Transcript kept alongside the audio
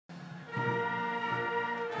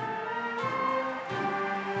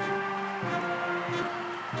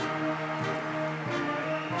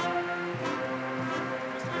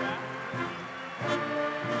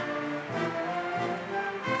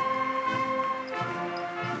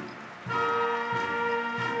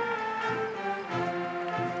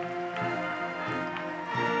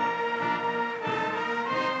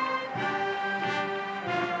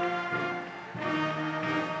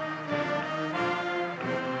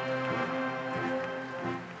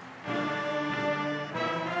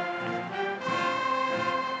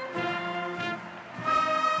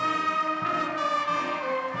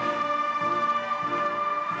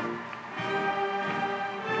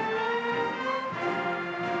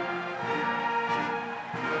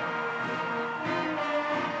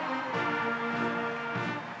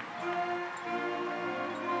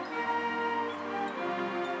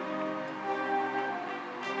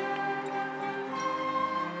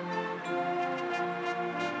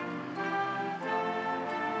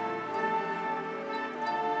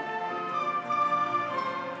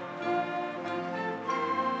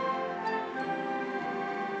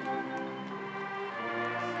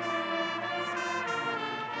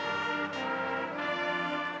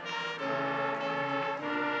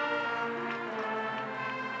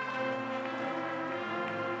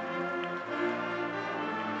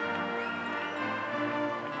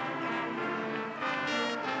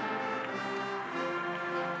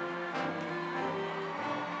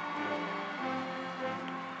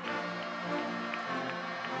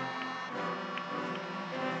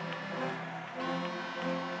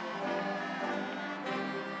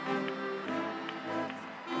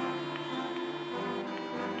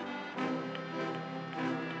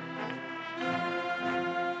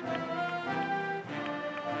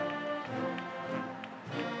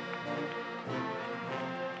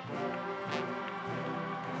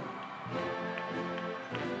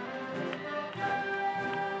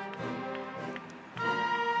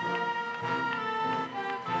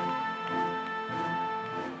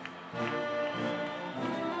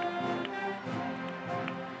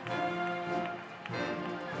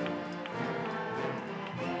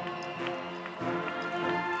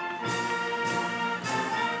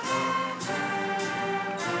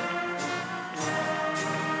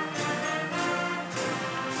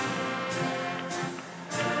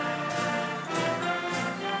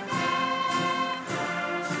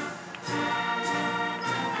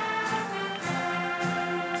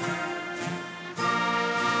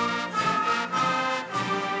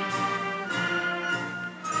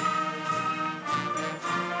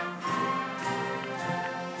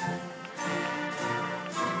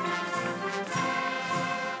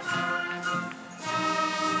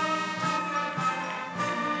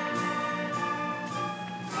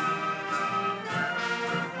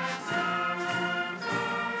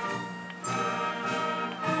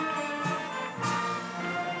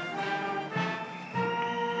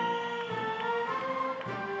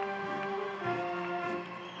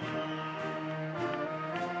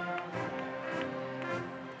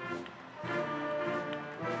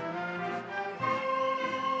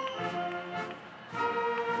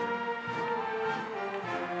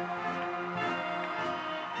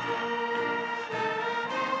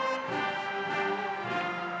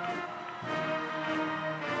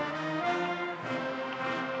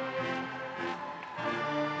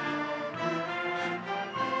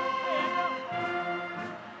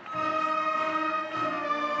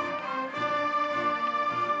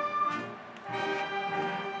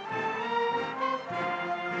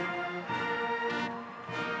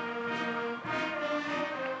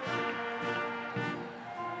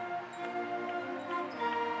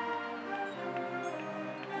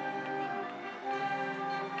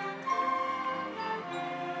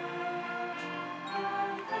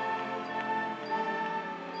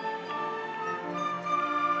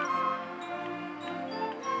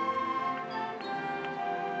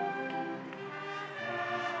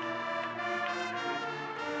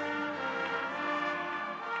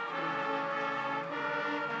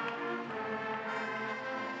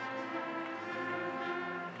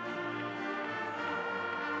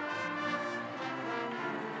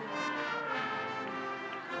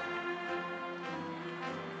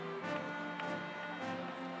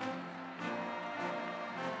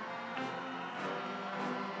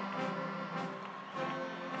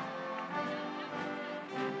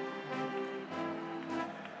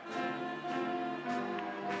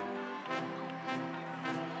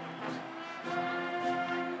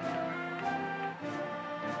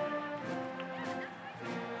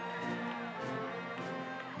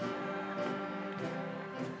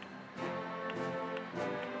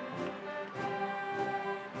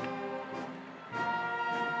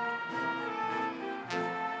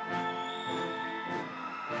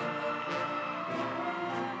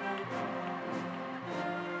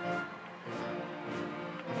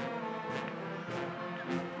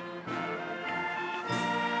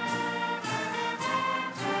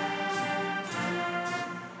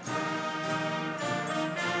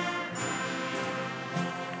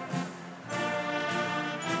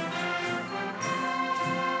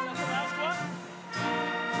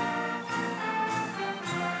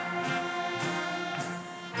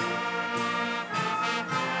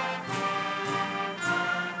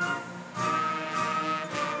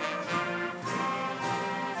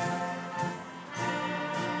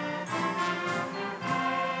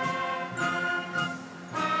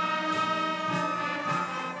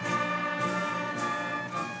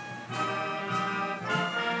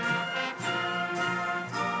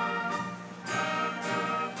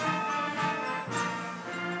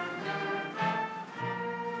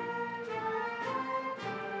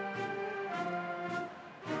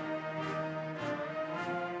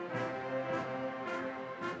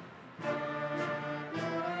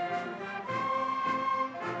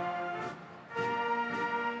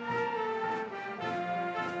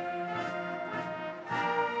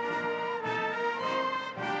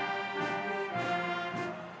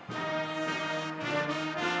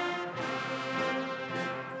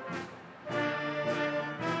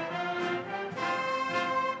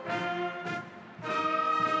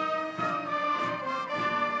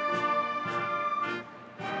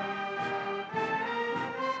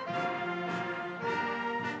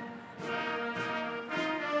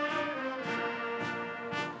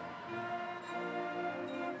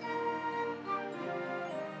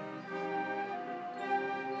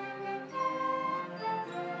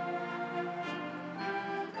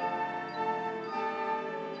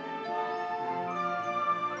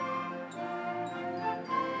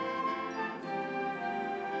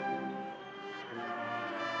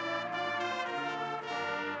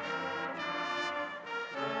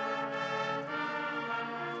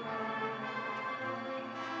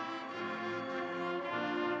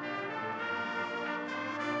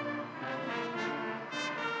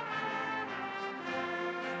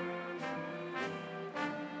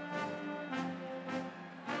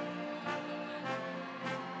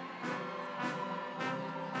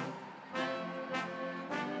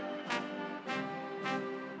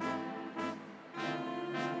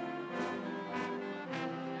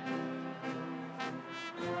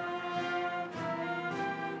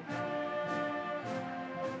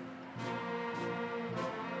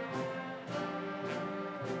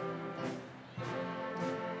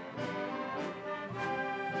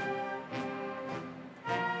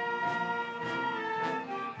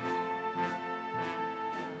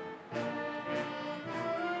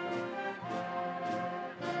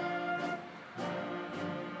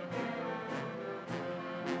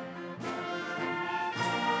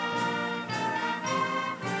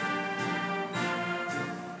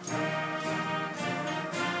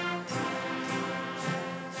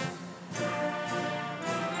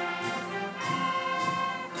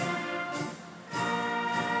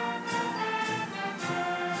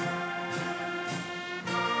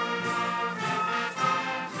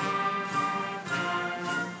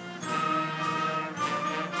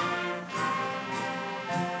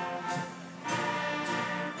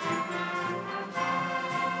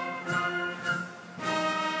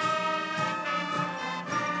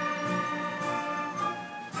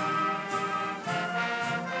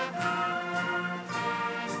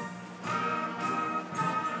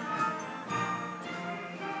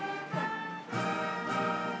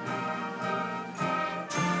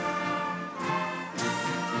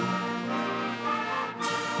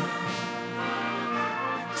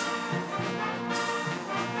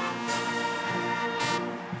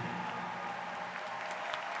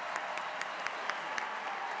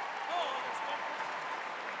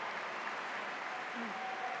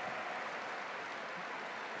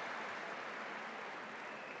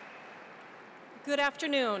Good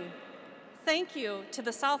afternoon. Thank you to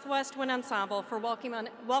the Southwest Wind Ensemble for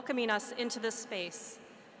welcoming us into this space.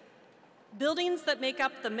 Buildings that make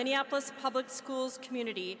up the Minneapolis Public Schools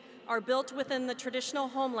community are built within the traditional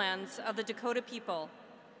homelands of the Dakota people.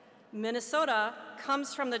 Minnesota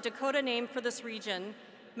comes from the Dakota name for this region,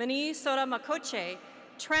 Minnesota Makoche,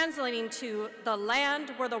 translating to the land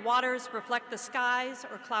where the waters reflect the skies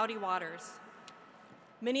or cloudy waters.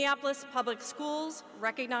 Minneapolis Public Schools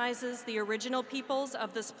recognizes the original peoples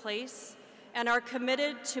of this place and are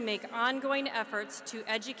committed to make ongoing efforts to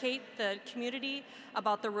educate the community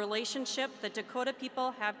about the relationship that Dakota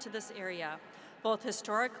people have to this area, both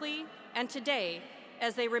historically and today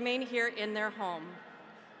as they remain here in their home.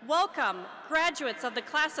 Welcome, graduates of the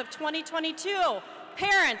class of 2022,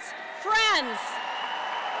 parents, friends.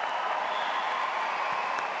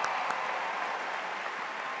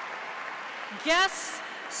 Guests,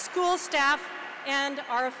 school staff, and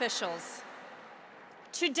our officials.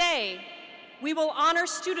 Today, we will honor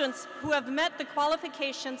students who have met the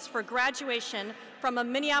qualifications for graduation from a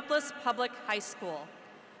Minneapolis public high school.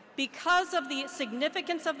 Because of the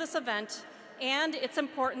significance of this event and its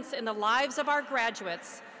importance in the lives of our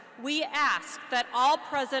graduates, we ask that all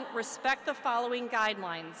present respect the following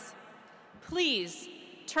guidelines. Please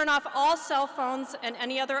turn off all cell phones and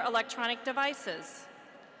any other electronic devices.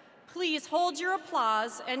 Please hold your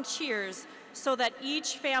applause and cheers so that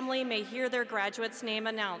each family may hear their graduate's name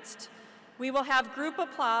announced. We will have group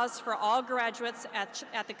applause for all graduates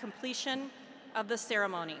at the completion of the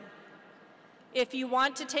ceremony. If you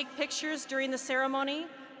want to take pictures during the ceremony,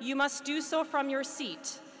 you must do so from your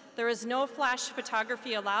seat. There is no flash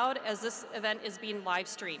photography allowed as this event is being live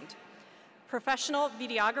streamed. Professional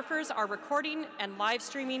videographers are recording and live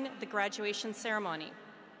streaming the graduation ceremony.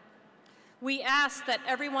 We ask that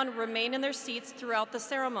everyone remain in their seats throughout the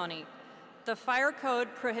ceremony. The fire code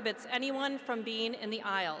prohibits anyone from being in the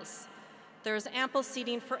aisles. There is ample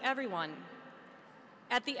seating for everyone.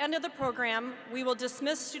 At the end of the program, we will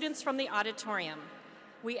dismiss students from the auditorium.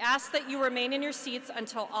 We ask that you remain in your seats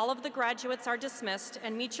until all of the graduates are dismissed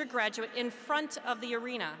and meet your graduate in front of the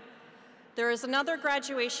arena. There is another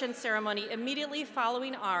graduation ceremony immediately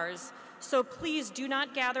following ours, so please do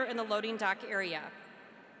not gather in the loading dock area.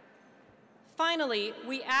 Finally,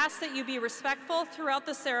 we ask that you be respectful throughout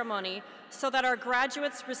the ceremony so that our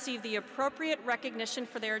graduates receive the appropriate recognition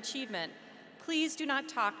for their achievement. Please do not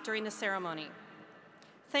talk during the ceremony.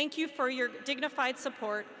 Thank you for your dignified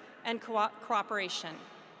support and cooperation.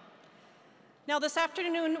 Now this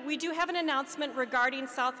afternoon, we do have an announcement regarding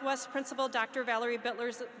Southwest Principal Dr. Valerie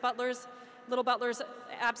Little Butler's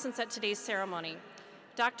absence at today's ceremony.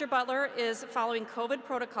 Dr. Butler is following COVID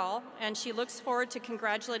protocol, and she looks forward to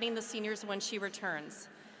congratulating the seniors when she returns.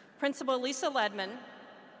 Principal Lisa Ledman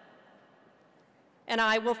and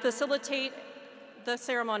I will facilitate the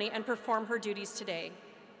ceremony and perform her duties today.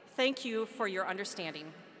 Thank you for your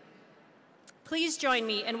understanding. Please join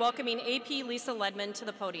me in welcoming AP Lisa Ledman to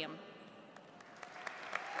the podium.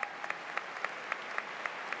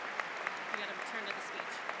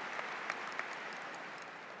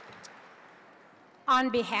 On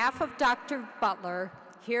behalf of Dr. Butler,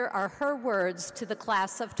 here are her words to the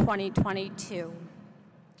class of 2022.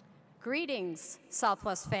 Greetings,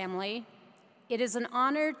 Southwest family. It is an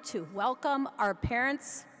honor to welcome our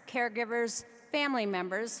parents, caregivers, family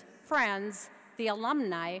members, friends, the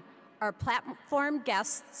alumni, our platform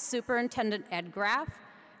guests, Superintendent Ed Graff,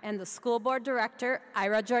 and the School Board Director,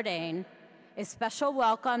 Ira Jordan. A special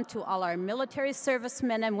welcome to all our military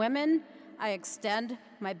servicemen and women. I extend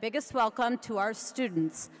my biggest welcome to our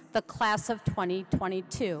students, the class of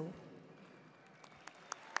 2022.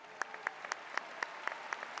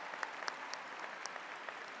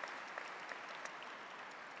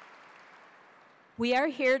 We are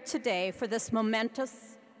here today for this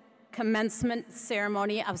momentous commencement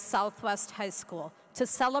ceremony of Southwest High School to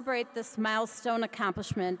celebrate this milestone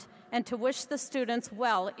accomplishment and to wish the students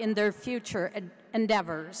well in their future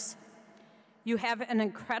endeavors. You have an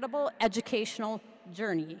incredible educational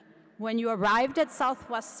journey. When you arrived at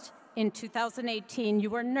Southwest in 2018,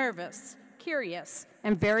 you were nervous, curious,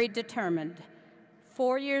 and very determined.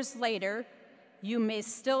 4 years later, you may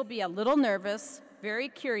still be a little nervous, very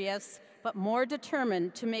curious, but more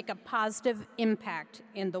determined to make a positive impact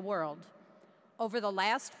in the world. Over the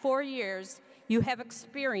last 4 years, you have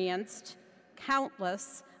experienced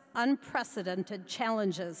countless unprecedented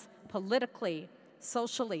challenges politically,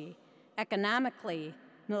 socially, economically,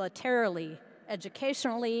 militarily,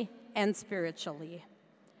 educationally, and spiritually.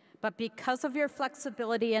 But because of your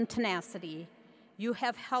flexibility and tenacity, you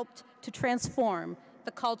have helped to transform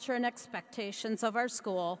the culture and expectations of our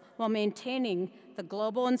school while maintaining the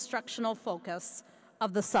global instructional focus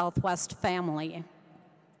of the Southwest family.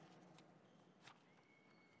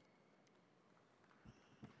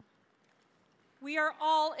 We are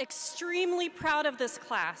all extremely proud of this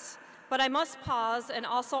class, but I must pause and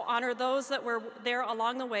also honor those that were there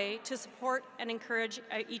along the way to support and encourage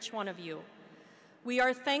each one of you. We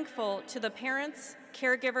are thankful to the parents,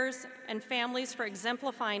 caregivers, and families for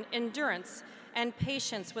exemplifying endurance and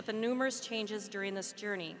patience with the numerous changes during this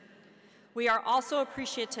journey. We are also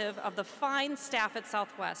appreciative of the fine staff at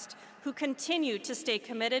Southwest who continue to stay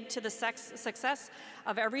committed to the success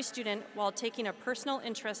of every student while taking a personal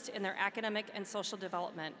interest in their academic and social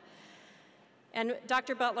development. And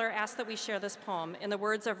Dr. Butler asked that we share this poem in the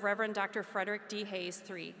words of Reverend Dr. Frederick D. Hayes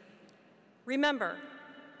III. Remember,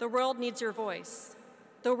 the world needs your voice.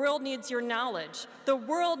 The world needs your knowledge. The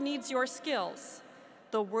world needs your skills.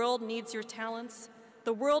 The world needs your talents.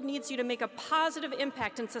 The world needs you to make a positive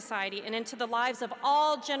impact in society and into the lives of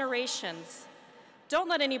all generations. Don't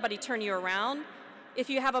let anybody turn you around. If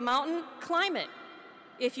you have a mountain, climb it.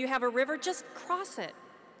 If you have a river, just cross it.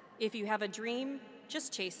 If you have a dream,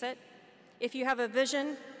 just chase it. If you have a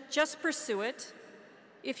vision, just pursue it.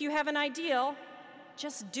 If you have an ideal,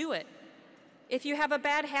 just do it. If you have a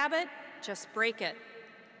bad habit, just break it.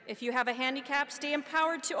 If you have a handicap, stay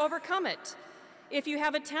empowered to overcome it. If you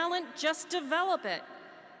have a talent, just develop it.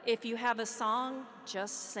 If you have a song,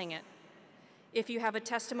 just sing it. If you have a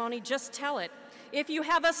testimony, just tell it. If you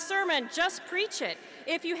have a sermon, just preach it.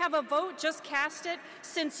 If you have a vote, just cast it.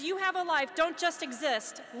 Since you have a life, don't just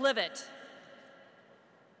exist, live it.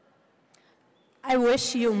 I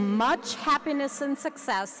wish you much happiness and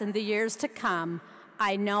success in the years to come.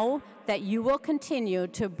 I know that you will continue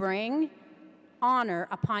to bring honor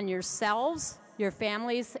upon yourselves, your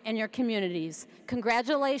families, and your communities.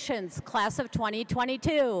 Congratulations, class of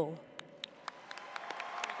 2022.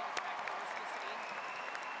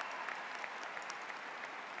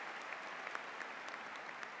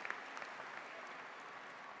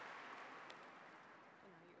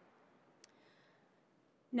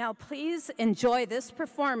 Now please enjoy this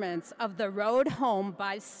performance of The Road Home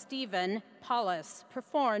by Stephen Paulus,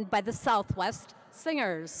 performed by the Southwest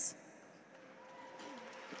Singers.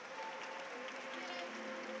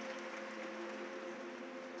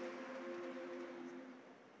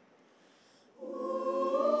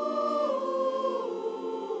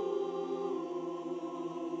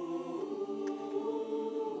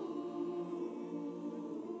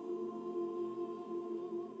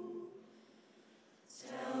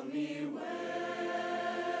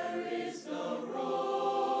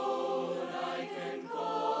 Road I can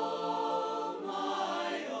call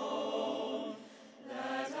my own.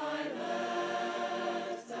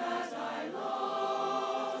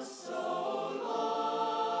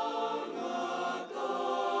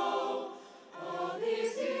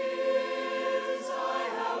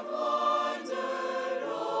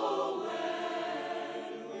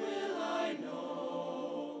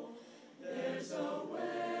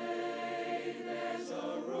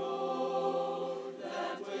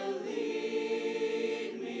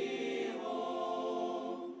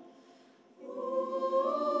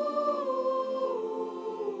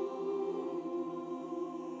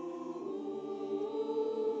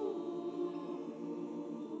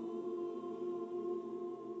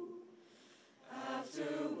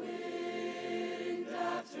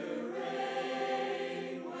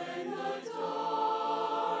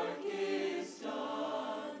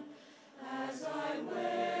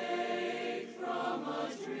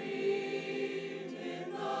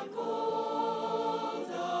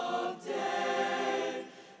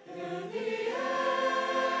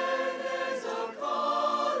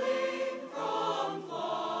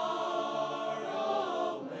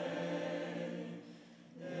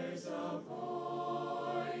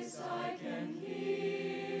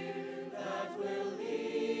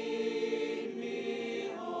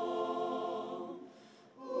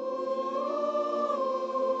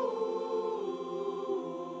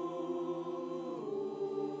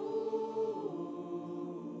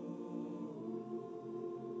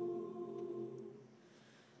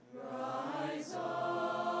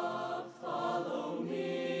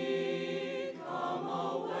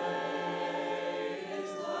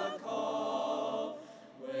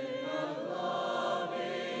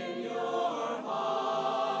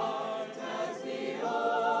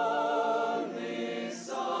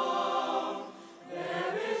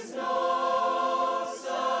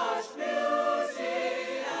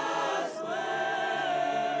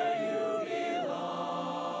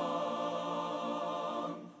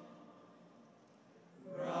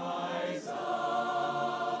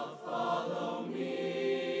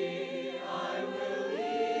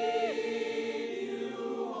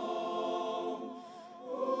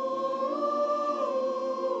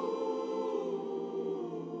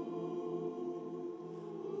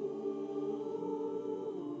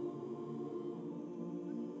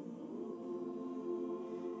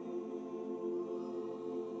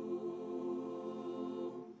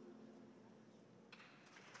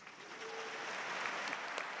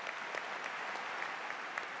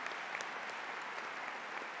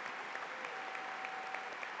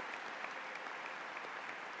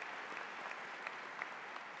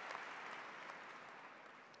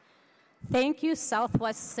 Thank you,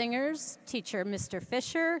 Southwest Singers teacher Mr.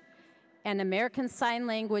 Fisher and American Sign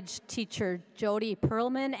Language teacher Jody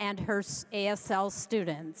Perlman and her ASL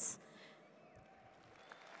students.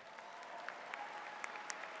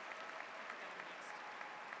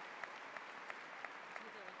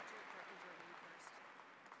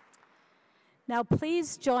 Now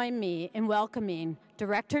please join me in welcoming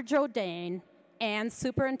Director Joe Dane and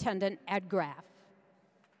Superintendent Ed Graff.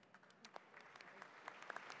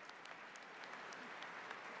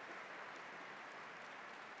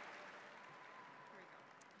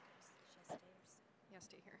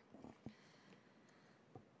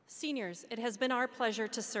 Seniors, it has been our pleasure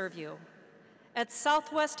to serve you. At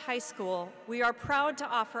Southwest High School, we are proud to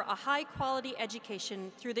offer a high-quality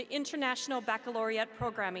education through the International Baccalaureate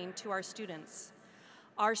programming to our students.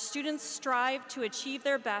 Our students strive to achieve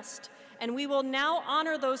their best, and we will now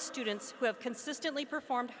honor those students who have consistently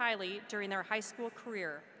performed highly during their high school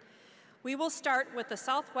career. We will start with the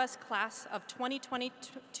Southwest class of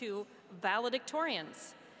 2022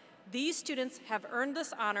 valedictorians. These students have earned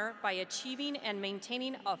this honor by achieving and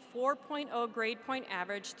maintaining a 4.0 grade point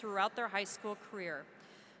average throughout their high school career.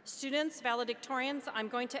 Students, valedictorians, I'm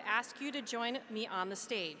going to ask you to join me on the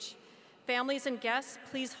stage. Families and guests,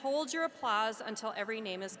 please hold your applause until every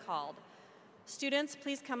name is called. Students,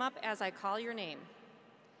 please come up as I call your name.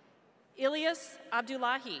 Ilyas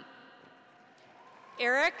Abdullahi,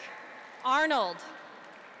 Eric Arnold,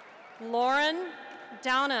 Lauren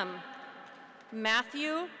Downham,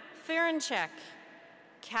 Matthew Ferenchek,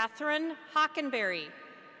 Catherine Hockenberry,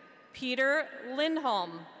 Peter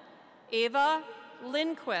Lindholm, Ava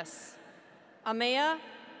Lindquist, Amaya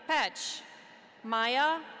Petch,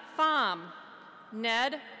 Maya Pham,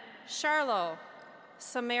 Ned Charlo,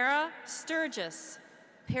 Samara Sturgis,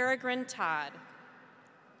 Peregrine Todd.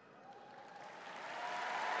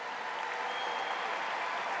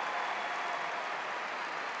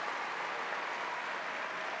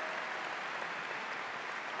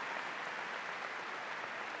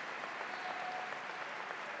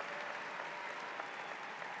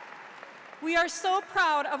 We are so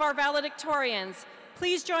proud of our valedictorians.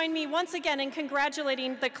 Please join me once again in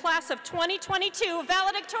congratulating the class of 2022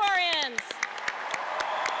 valedictorians.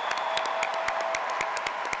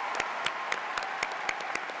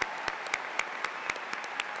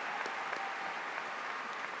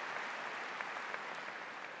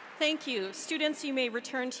 Thank you. Students, you may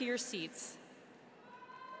return to your seats.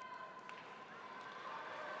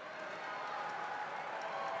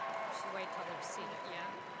 Should wait till they're seated, yeah.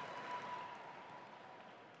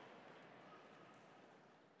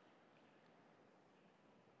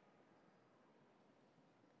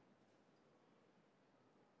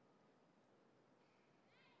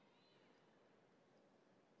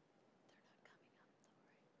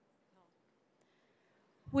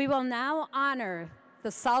 We will now honor the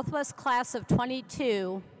Southwest class of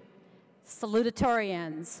 22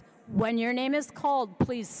 salutatorians. When your name is called,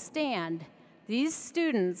 please stand. These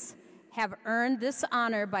students have earned this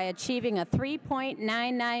honor by achieving a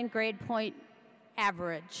 3.99 grade point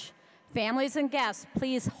average. Families and guests,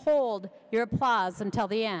 please hold your applause until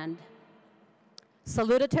the end.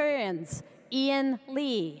 Salutatorians, Ian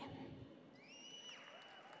Lee,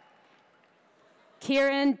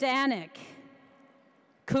 Kieran Danick,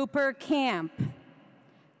 Cooper Camp,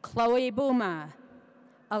 Chloe Buma,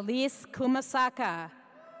 Elise Kumasaka,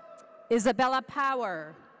 Isabella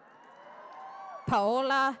Power,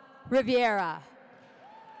 Paola Riviera.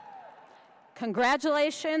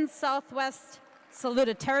 Congratulations, Southwest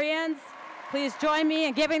salutatorians. Please join me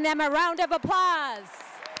in giving them a round of applause.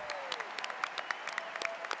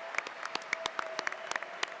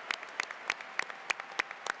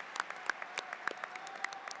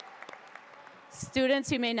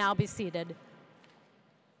 Students, you may now be seated.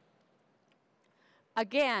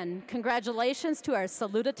 Again, congratulations to our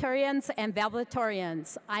salutatorians and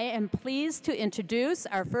valedictorians. I am pleased to introduce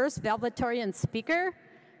our first valedictorian speaker,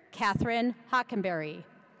 Catherine Hockenberry.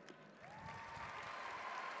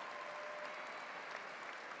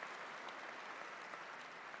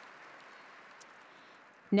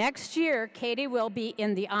 Next year, Katie will be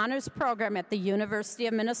in the honors program at the University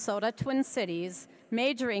of Minnesota Twin Cities,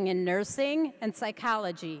 majoring in nursing and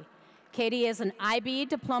psychology. Katie is an IB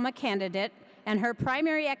diploma candidate, and her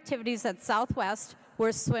primary activities at Southwest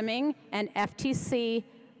were swimming and FTC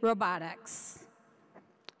robotics.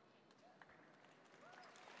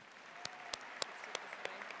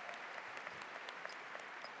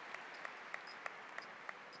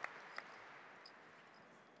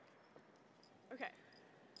 Okay.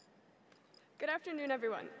 Good afternoon,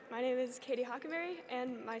 everyone. My name is Katie Hockenberry,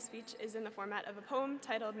 and my speech is in the format of a poem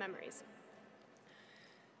titled Memories.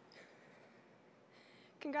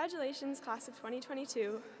 Congratulations, class of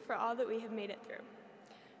 2022, for all that we have made it through.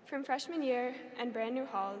 From freshman year and brand new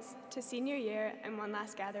halls to senior year and one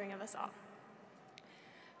last gathering of us all.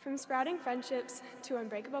 From sprouting friendships to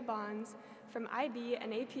unbreakable bonds, from IB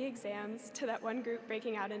and AP exams to that one group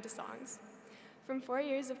breaking out into songs. From 4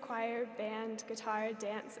 years of choir, band, guitar,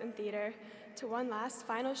 dance, and theater to one last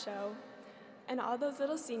final show, and all those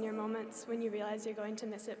little senior moments when you realize you're going to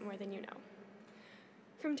miss it more than you know.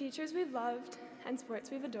 From teachers we've loved and sports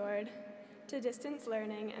we've adored to distance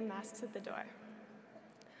learning and masks at the door.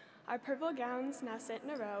 Our purple gowns now sit in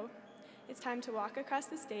a row. It's time to walk across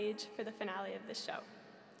the stage for the finale of this show.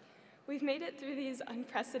 We've made it through these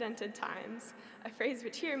unprecedented times, a phrase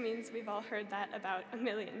which here means we've all heard that about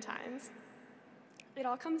 1,000,000 times. It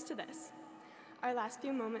all comes to this, our last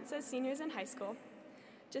few moments as seniors in high school,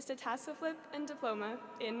 just a tassel flip and diploma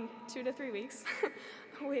in 2 to 3 weeks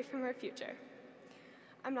away from our future.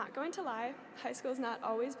 I'm not going to lie, high school's not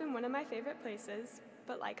always been one of my favorite places,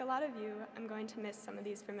 but like a lot of you, I'm going to miss some of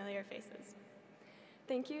these familiar faces.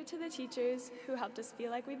 Thank you to the teachers who helped us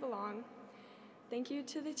feel like we belong. Thank you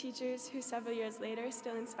to the teachers who several years later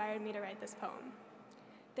still inspired me to write this poem.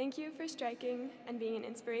 Thank you for striking and being an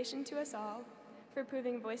inspiration to us all, for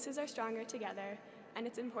proving voices are stronger together, and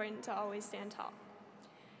it's important to always stand tall.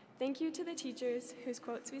 Thank you to the teachers whose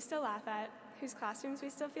quotes we still laugh at, whose classrooms we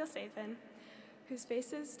still feel safe in, whose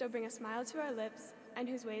faces still bring a smile to our lips, and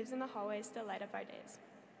whose waves in the hallway still light up our days.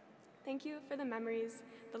 Thank you for the memories,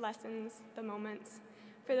 the lessons, the moments,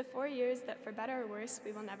 for the 4 years that, for better or worse,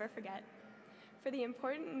 we will never forget, for the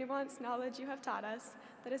important, nuanced knowledge you have taught us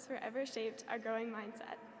that has forever shaped our growing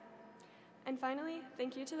mindset. And finally,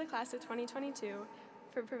 thank you to the class of 2022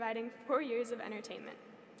 for providing 4 years of entertainment,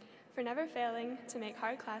 for never failing to make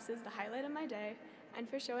hard classes the highlight of my day, and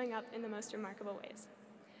for showing up in the most remarkable ways,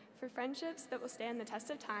 for friendships that will stand the test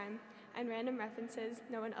of time, and random references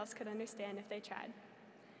no one else could understand if they tried.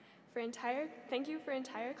 Thank you for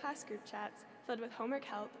entire class group chats filled with homework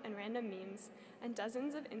help and random memes, and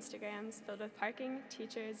dozens of Instagrams filled with parking,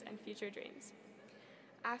 teachers, and future dreams.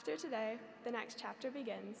 After today, the next chapter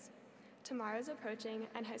begins. Tomorrow's approaching,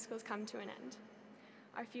 and high school's come to an end.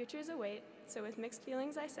 Our futures await, so with mixed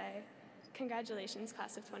feelings I say, congratulations,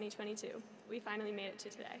 class of 2022. We finally made it to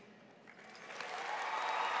today.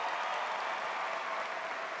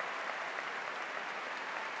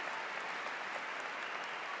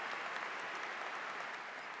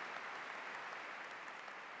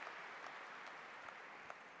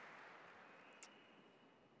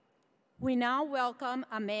 We now welcome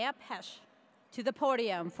Amaya Pesh to the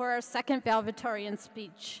podium for our second valedictorian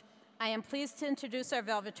speech. I am pleased to introduce our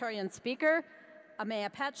valedictorian speaker,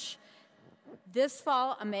 Amaya Pesh. This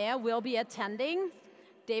fall, Amaya will be attending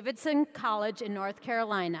Davidson College in North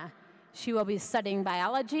Carolina. She will be studying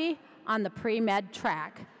biology on the pre-med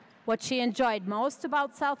track. What she enjoyed most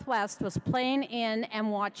about Southwest was playing in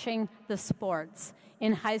and watching the sports.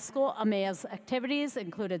 In high school, Amaya's activities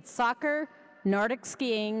included soccer, Nordic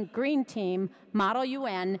skiing, Green Team, Model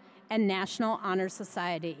UN, and National Honor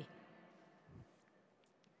Society.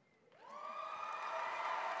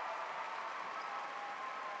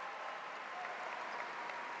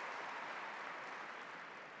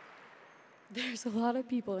 There's a lot of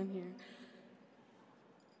people in here.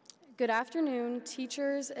 Good afternoon,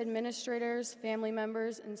 teachers, administrators, family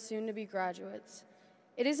members, and soon-to-be graduates.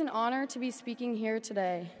 It is an honor to be speaking here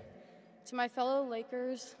today. To my fellow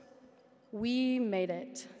Lakers, we made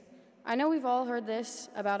it. I know we've all heard this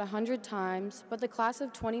about 100 times, but the class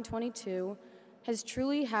of 2022 has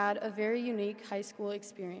truly had a very unique high school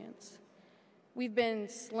experience. We've been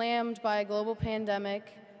slammed by a global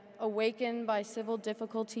pandemic, awakened by civil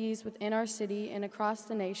difficulties within our city and across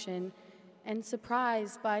the nation, and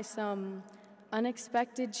surprised by some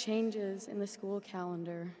unexpected changes in the school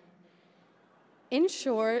calendar. In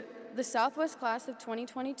short, the Southwest class of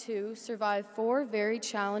 2022 survived 4 very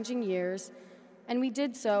challenging years, and we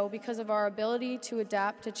did so because of our ability to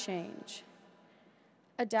adapt to change.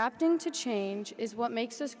 Adapting to change is what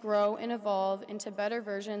makes us grow and evolve into better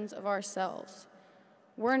versions of ourselves.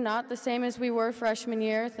 We're not the same as we were freshman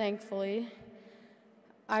year, thankfully.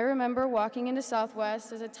 I remember walking into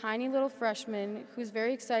Southwest as a tiny little freshman who's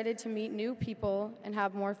very excited to meet new people and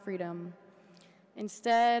have more freedom.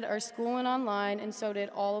 Instead, our school went online, and so did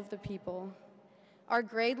all of the people. Our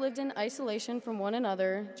grade lived in isolation from one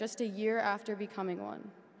another just a year after becoming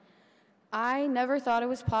one. I never thought it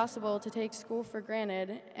was possible to take school for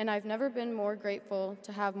granted, and I've never been more grateful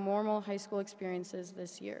to have normal high school experiences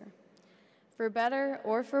this year. For better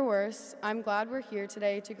or for worse, I'm glad we're here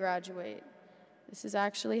today to graduate. This is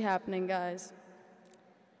actually happening, guys.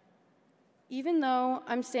 Even though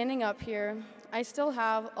I'm standing up here, I still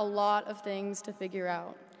have a lot of things to figure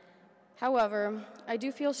out. However, I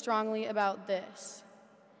do feel strongly about this.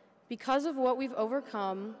 Because of what we've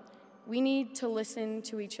overcome, we need to listen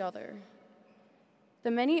to each other.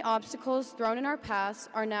 The many obstacles thrown in our paths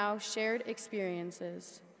are now shared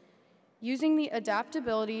experiences. Using the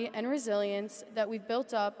adaptability and resilience that we've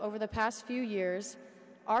built up over the past few years,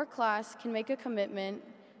 our class can make a commitment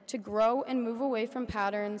to grow and move away from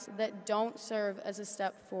patterns that don't serve as a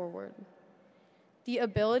step forward. The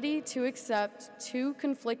ability to accept two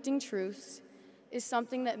conflicting truths is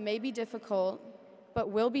something that may be difficult, but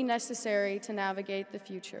will be necessary to navigate the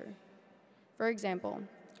future. For example,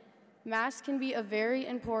 masks can be a very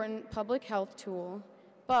important public health tool,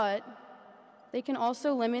 but they can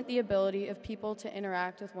also limit the ability of people to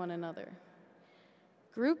interact with one another.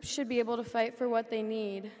 Groups should be able to fight for what they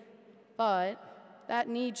need, but that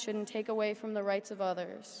need shouldn't take away from the rights of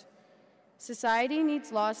others. Society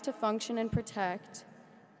needs laws to function and protect,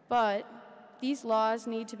 but these laws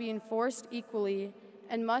need to be enforced equally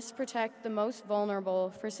and must protect the most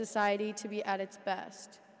vulnerable for society to be at its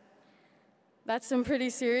best. That's some pretty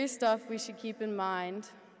serious stuff we should keep in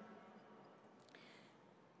mind.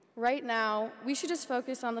 Right now, we should just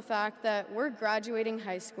focus on the fact that we're graduating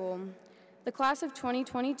high school. The class of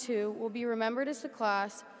 2022 will be remembered as the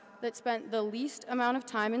class that spent the least amount of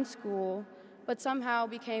time in school, but somehow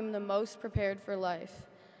became the most prepared for life.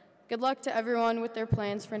 Good luck to everyone with their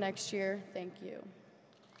plans for next year. Thank you.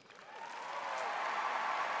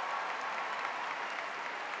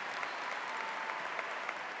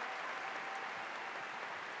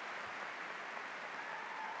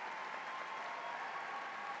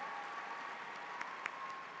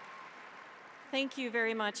 Thank you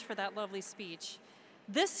very much for that lovely speech.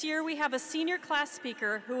 This year we have a senior class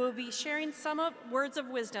speaker who will be sharing some words of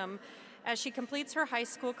wisdom as she completes her high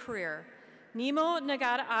school career. Nemo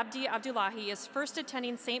Nagad Abdi Abdullahi is first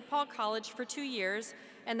attending St. Paul College for 2 years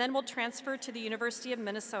and then will transfer to the University of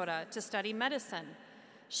Minnesota to study medicine.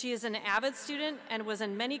 She is an avid student and was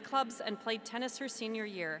in many clubs and played tennis her senior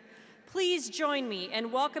year. Please join me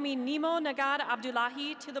in welcoming Nemo Nagad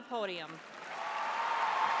Abdullahi to the podium.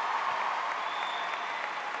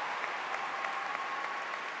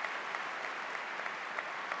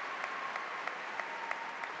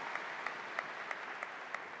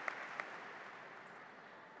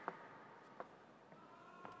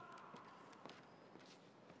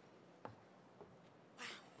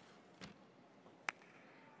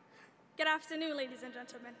 Good afternoon, ladies and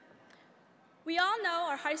gentlemen. We all know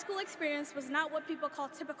our high school experience was not what people call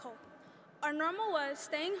typical. Our normal was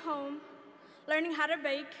staying home, learning how to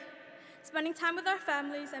bake, spending time with our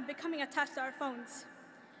families, and becoming attached to our phones.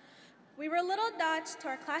 We were little dots to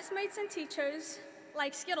our classmates and teachers,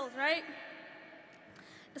 like Skittles, right?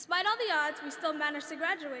 Despite all the odds, we still managed to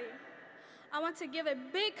graduate. I want to give a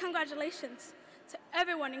big congratulations to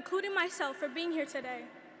everyone, including myself, for being here today.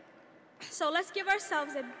 So let's give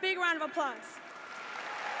ourselves a big round of applause.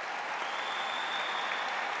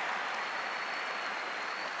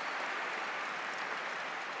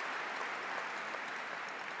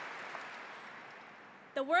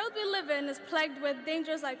 The world we live in is plagued with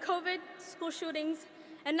dangers like COVID, school shootings,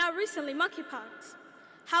 and now recently monkeypox.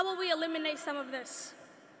 How will we eliminate some of this?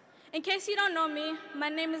 In case you don't know me, my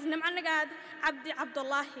name is Nim'a Nagad Abdi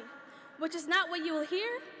Abdullahi, which is not what you will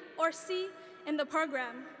hear or see in the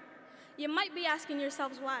program. You might be asking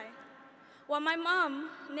yourselves why. Well, my mom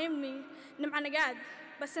named me Nim'a Nagad,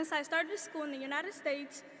 but since I started school in the United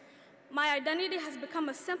States, my identity has become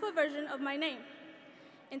a simple version of my name.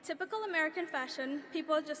 In typical American fashion,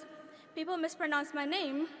 people mispronounce my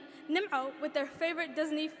name, Nim'o, with their favorite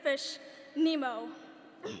Disney fish, Nemo.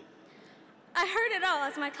 I heard it all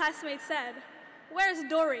as my classmates said, "Where's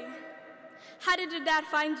Dory? How did your dad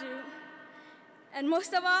find you?" And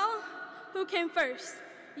most of all, who came first?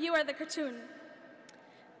 You are the cartoon.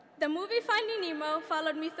 The movie Finding Nemo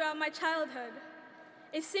followed me throughout my childhood.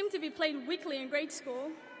 It seemed to be played weekly in grade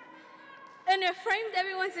school, and it framed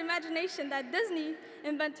everyone's imagination that Disney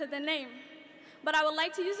invented the name. But I would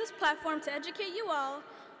like to use this platform to educate you all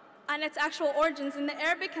on its actual origins in the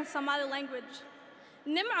Arabic and Somali language.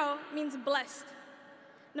 Nim'o means blessed.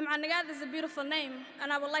 Nim'a Nagad is a beautiful name,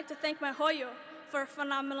 and I would like to thank my hoyo for a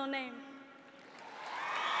phenomenal name.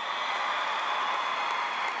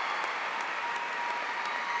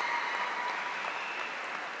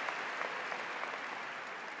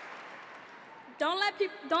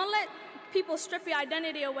 Don't let people strip your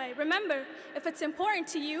identity away. Remember, if it's important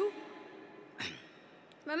to you,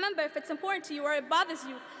 or it bothers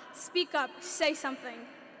you, speak up, say something.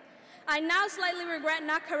 I now slightly regret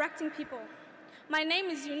not correcting people. My name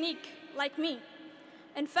is unique. like me.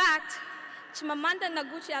 In fact, Chimamanda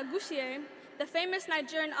Ngozi Adichie, the famous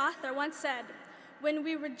Nigerian author, once said, "When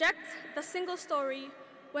we reject the single story,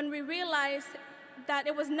 when we realize that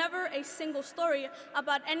it was never a single story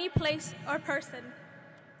about any place or person,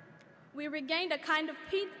 we regained a kind of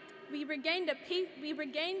peace. We regained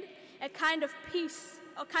a kind of peace,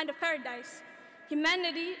 a kind of paradise.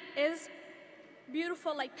 Humanity is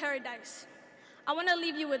beautiful like paradise." I want to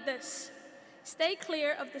leave you with this: stay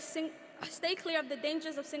clear of the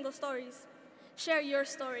dangers of single stories. Share your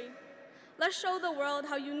story. Let's show the world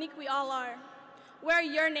how unique we all are. Wear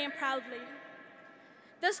your name proudly.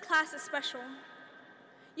 This class is special.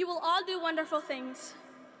 You will all do wonderful things.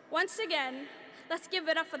 Once again, let's give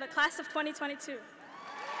it up for the class of 2022.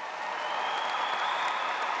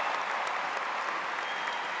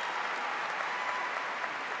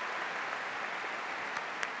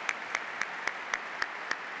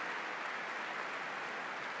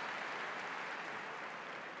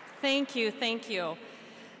 Thank you, thank you.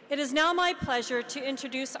 It is now my pleasure to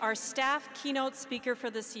introduce our staff keynote speaker for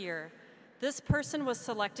this year. This person was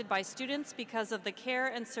selected by students because of the care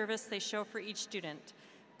and service they show for each student.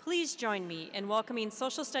 Please join me in welcoming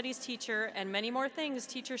social studies teacher and many more things,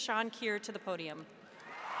 teacher Sean Keir, to the podium.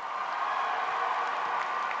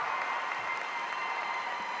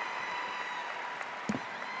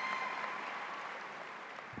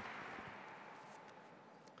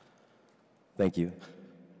 Thank you.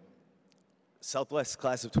 Southwest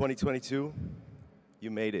class of 2022, you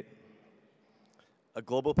made it. A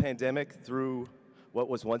global pandemic threw what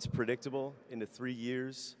was once predictable into 3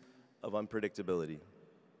 years of unpredictability.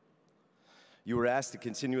 You were asked to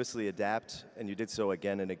continuously adapt, and you did so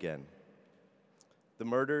again and again. The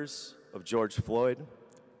murders of George Floyd,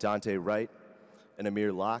 Dante Wright, and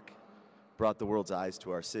Amir Locke brought the world's eyes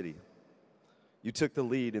to our city. You took the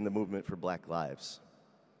lead in the movement for Black lives.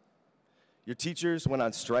 Your teachers went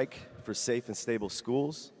on strike for safe and stable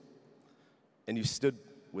schools, and you stood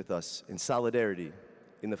with us in solidarity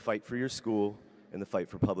in the fight for your school and the fight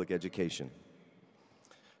for public education.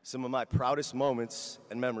 Some of my proudest moments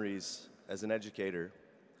and memories as an educator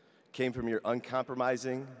came from your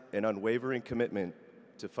uncompromising and unwavering commitment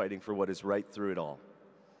to fighting for what is right through it all.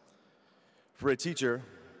 For a teacher,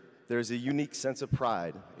 there is a unique sense of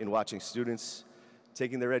pride in watching students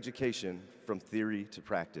taking their education from theory to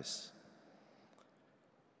practice.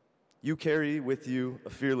 You carry with you a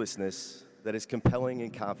fearlessness that is compelling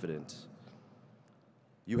and confident.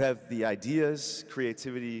 You have the ideas,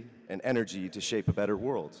 creativity, and energy to shape a better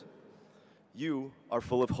world. You are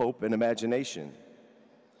full of hope and imagination.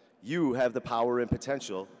 You have the power and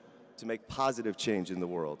potential to make positive change in the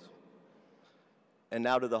world. And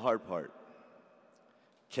now to the hard part,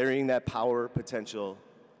 carrying that power, potential,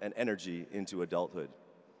 and energy into adulthood.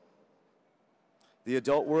 The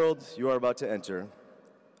adult world you are about to enter,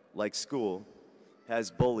 like school,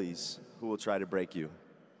 has bullies who will try to break you.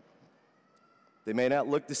 They may not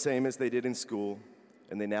look the same as they did in school,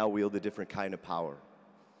 and they now wield a different kind of power.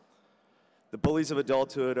 The bullies of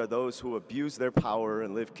adulthood are those who abuse their power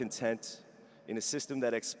and live content in a system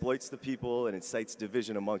that exploits the people and incites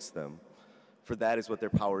division amongst them, for that is what their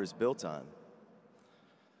power is built on.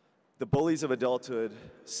 The bullies of adulthood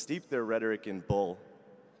steep their rhetoric in bull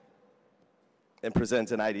and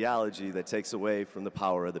present an ideology that takes away from the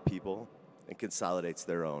power of the people and consolidates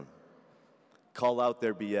their own. Call out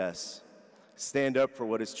their BS. Stand up for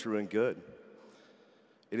what is true and good.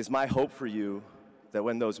 It is my hope for you that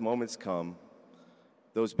when those moments come,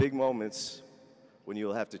 those big moments when you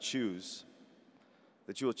will have to choose,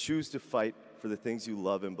 that you will choose to fight for the things you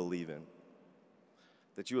love and believe in.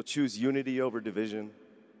 That you will choose unity over division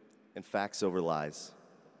and facts over lies.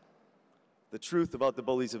 The truth about the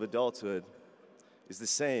bullies of adulthood is the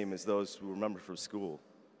same as those who remember from school.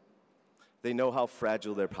 They know how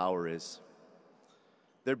fragile their power is.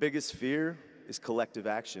 Their biggest fear is collective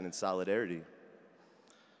action and solidarity.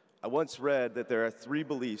 I once read that there are 3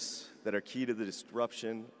 beliefs that are key to the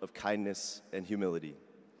disruption of kindness and humility.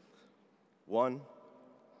 1,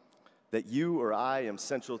 that you or I am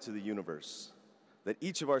central to the universe, that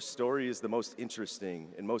each of our story is the most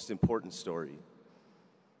interesting and most important story.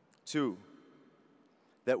 2,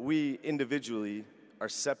 that we individually are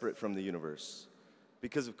separate from the universe,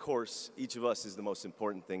 because of course, each of us is the most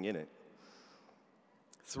important thing in it.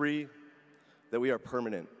 3, that we are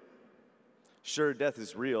permanent. Sure, death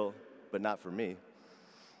is real, but not for me.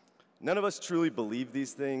 None of us truly believe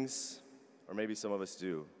these things, or maybe some of us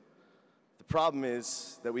do. The problem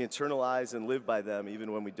is that we internalize and live by them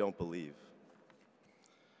even when we don't believe.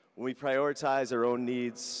 When we prioritize our own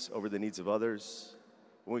needs over the needs of others,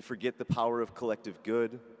 when we forget the power of collective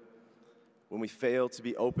good, when we fail to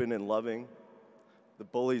be open and loving, the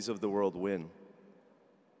bullies of the world win.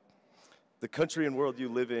 The country and world you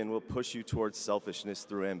live in will push you towards selfishness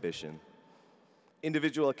through ambition.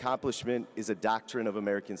 Individual accomplishment is a doctrine of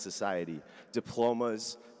American society.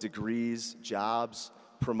 Diplomas, degrees, jobs,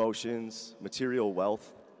 promotions, material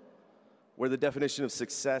wealth, where the definition of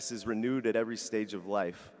success is renewed at every stage of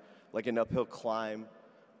life, like an uphill climb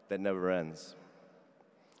that never ends.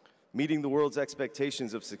 Meeting the world's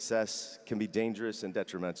expectations of success can be dangerous and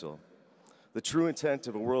detrimental. The true intent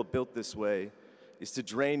of a world built this way is to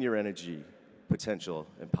drain your energy, potential,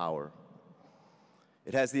 and power.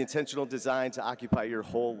 It has the intentional design to occupy your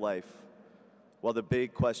whole life while the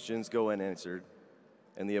big questions go unanswered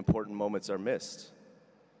and the important moments are missed.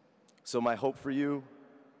 So my hope for you,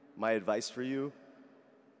 my advice for you,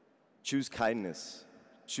 choose kindness.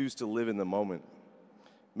 Choose to live in the moment.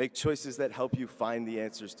 Make choices that help you find the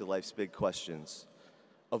answers to life's big questions.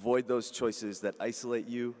 Avoid those choices that isolate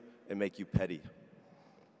you and make you petty.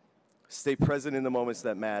 Stay present in the moments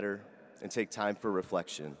that matter and take time for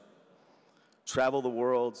reflection. Travel the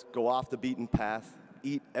world, go off the beaten path,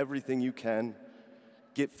 eat everything you can,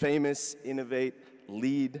 get famous, innovate,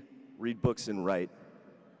 lead, read books, and write.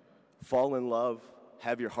 Fall in love,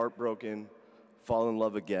 have your heart broken, fall in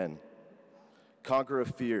love again. Conquer a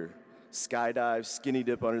fear, skydive, skinny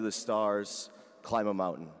dip under the stars, climb a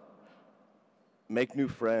mountain. Make new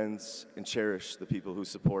friends and cherish the people who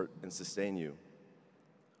support and sustain you.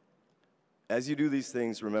 As you do these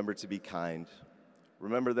things, remember to be kind.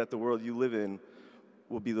 Remember that the world you live in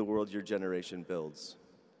will be the world your generation builds,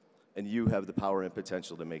 and you have the power and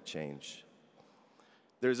potential to make change.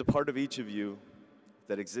 There's a part of each of you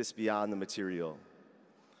that exists beyond the material,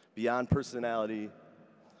 beyond personality,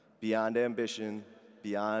 beyond ambition,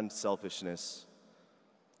 beyond selfishness.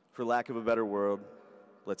 For lack of a better word,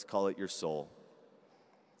 let's call it your soul.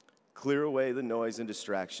 Clear away the noise and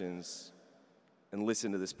distractions and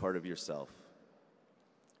listen to this part of yourself.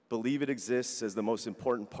 Believe it exists as the most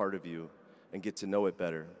important part of you and get to know it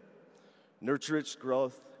better. Nurture its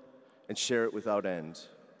growth and share it without end.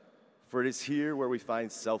 For it is here where we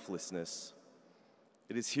find selflessness.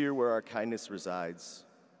 It is here where our kindness resides.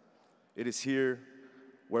 It is here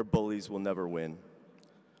where bullies will never win.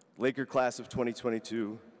 Laker class of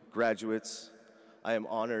 2022, graduates, I am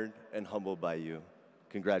honored and humbled by you.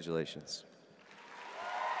 Congratulations.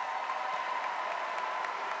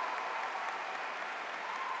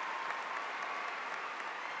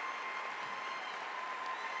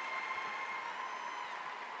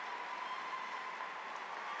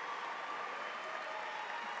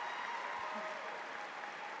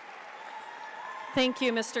 Thank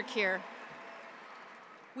you, Mr. Keir.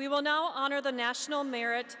 We will now honor the National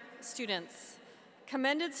Merit students.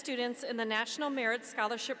 Commended students in the National Merit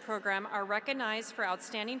Scholarship Program are recognized for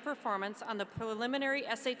outstanding performance on the preliminary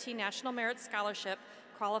SAT National Merit Scholarship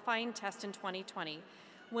qualifying test in 2020.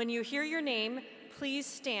 When you hear your name, please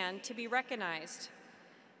stand to be recognized.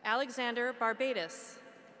 Alexander Barbatus.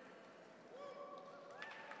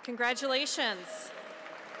 Congratulations.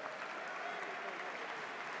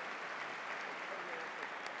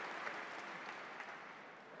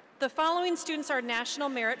 The following students are National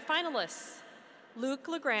Merit finalists: Luke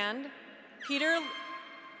Legrand, I'm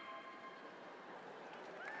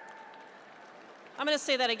going to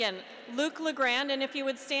say that again. Luke Legrand, and if you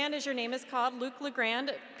would stand as your name is called, Luke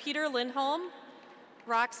Legrand, Peter Lindholm,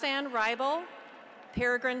 Roxanne Reibel,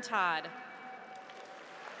 Peregrine Todd.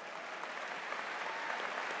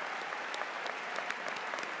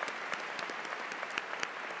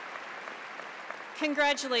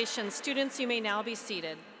 Congratulations, students, you may now be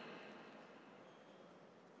seated.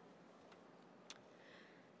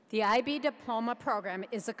 The IB Diploma Program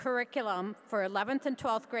is a curriculum for 11th and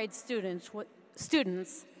 12th grade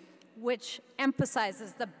students which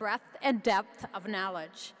emphasizes the breadth and depth of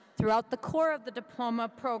knowledge. Throughout the core of the diploma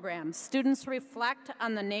program, students reflect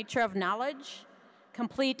on the nature of knowledge,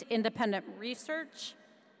 complete independent research,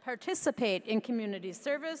 participate in community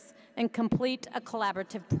service, and complete a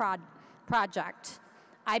collaborative project.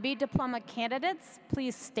 IB Diploma candidates,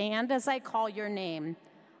 please stand as I call your name.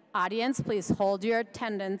 Audience, please hold your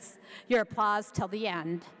applause till the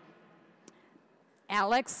end.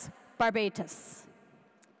 Alex Barbatus,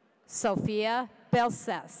 Sophia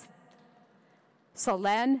Belses,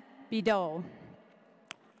 Solène Bidot,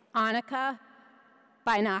 Annika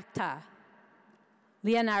Bainakta,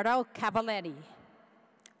 Leonardo Cavaletti,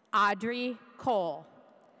 Audrey Cole,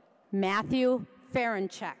 Matthew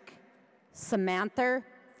Ferenchek, Samantha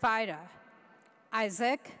Fida,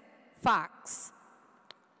 Isaac Fox,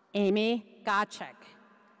 Amy Gottschalk,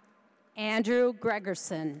 Andrew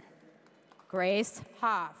Gregerson, Grace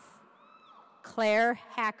Hoff, Claire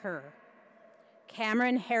Hacker,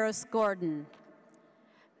 Cameron Harris Gordon,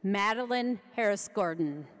 Madeline Harris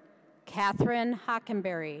Gordon, Catherine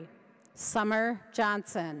Hockenberry, Summer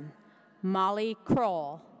Johnson, Molly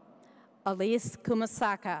Kroll, Elise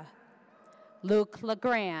Kumasaka, Luke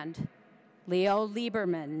LeGrand, Leo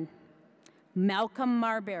Lieberman, Malcolm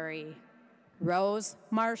Marbury, Rose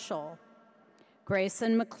Marshall,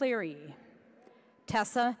 Grayson McCleary,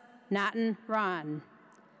 Tessa Naughton Ron,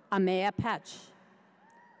 Amaya Petch,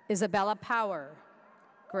 Isabella Power,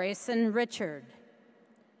 Grayson Richard,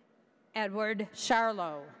 Edward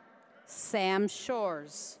Charlo, Sam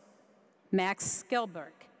Shores, Max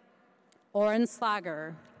Skilberg, Oren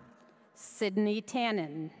Slager, Sydney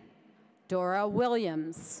Tannen, Dora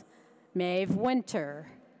Williams, Maeve Winter,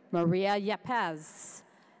 Maria Yepes,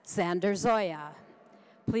 Xander Zoya.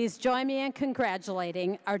 Please join me in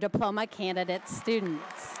congratulating our diploma candidate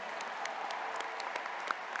students.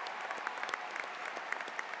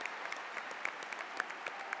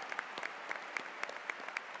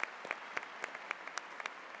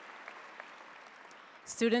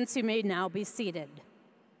 Students, you may now be seated.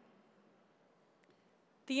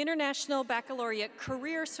 The International Baccalaureate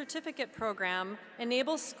Career Certificate Program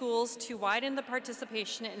enables schools to widen the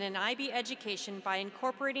participation in an IB education by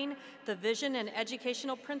incorporating the vision and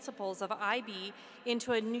educational principles of IB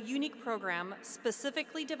into a unique program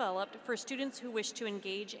specifically developed for students who wish to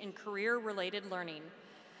engage in career-related learning.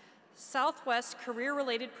 Southwest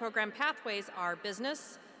career-related program pathways are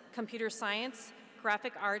business, computer science,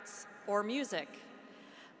 graphic arts, or music.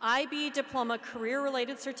 IB Diploma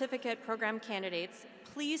Career-Related Certificate Program candidates,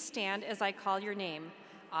 please stand as I call your name.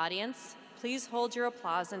 Audience, please hold your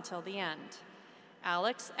applause until the end.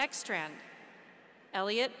 Alex Ekstrand,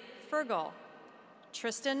 Elliot Fergal,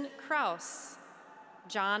 Tristan Kraus,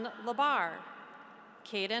 John Labar,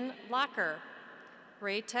 Caden Locker,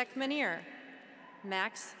 Ray Tech Manier,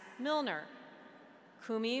 Max Milner,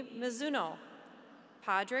 Kumi Mizuno,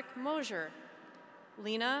 Padrick Mosier,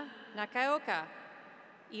 Lena Nakaoka,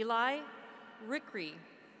 Eli Rickrey,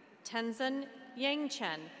 Tenzin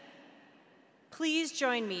Yangchen. Please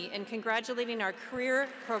join me in congratulating our career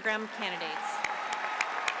program candidates.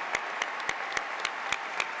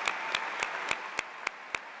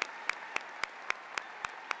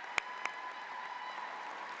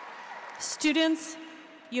 Students,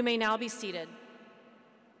 you may now be seated.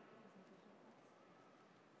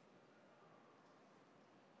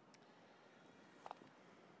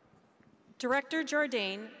 Director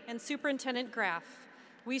Jourdain and Superintendent Graff,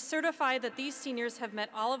 we certify that these seniors have met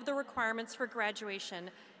all of the requirements for graduation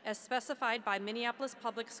as specified by Minneapolis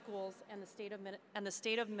Public Schools and the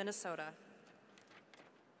state of Minnesota.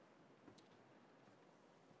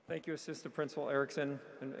 Thank you, Assistant Principal Erickson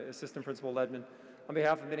and Assistant Principal Ledman. On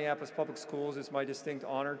behalf of Minneapolis Public Schools, it's my distinct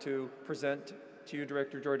honor to present to you,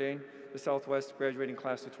 Director Jourdain, the Southwest graduating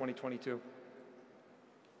class of 2022. Do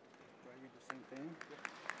I read the same thing?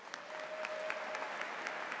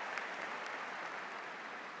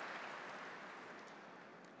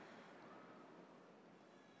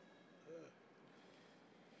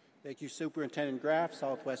 Thank you, Superintendent Graff,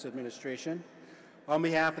 Southwest Administration. On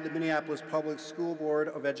behalf of the Minneapolis Public School Board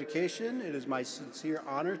of Education, it is my sincere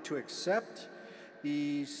honor to accept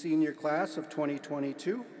the senior class of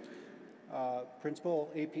 2022.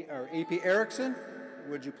 Principal AP Erickson,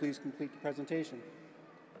 would you please complete the presentation?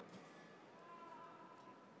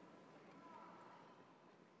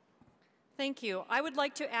 Thank you. I would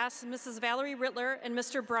like to ask Mrs. Valerie Rittler and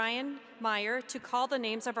Mr. Brian Meyer to call the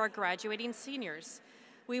names of our graduating seniors.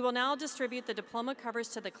 We will now distribute the diploma covers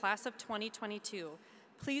to the class of 2022.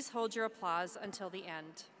 Please hold your applause until the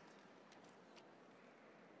end.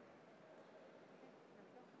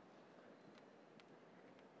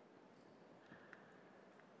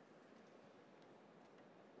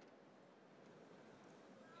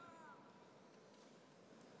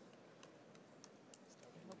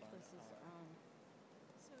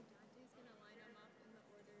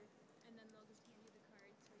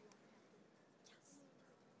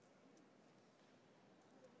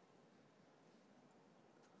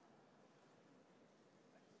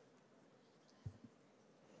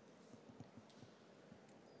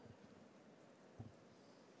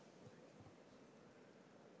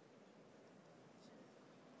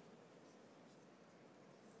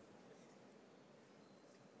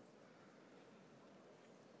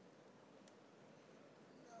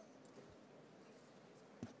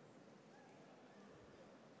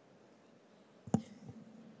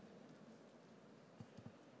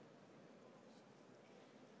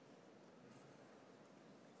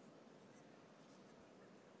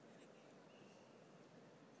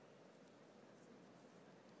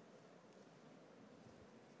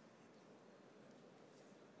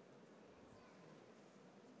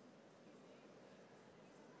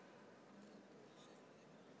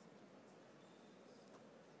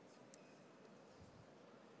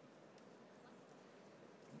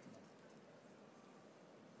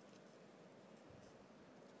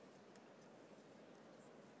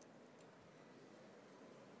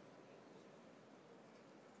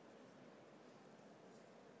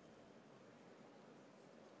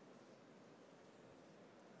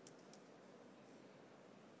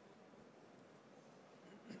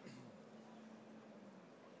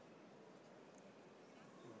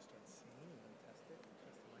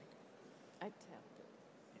 I tapped it.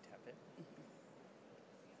 You tap it?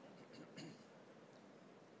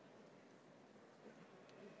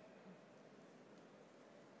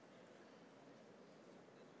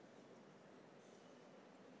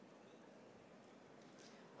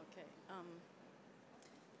 Okay,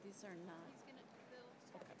 these are not.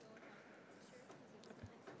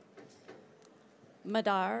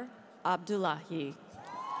 Madar Abdullahi.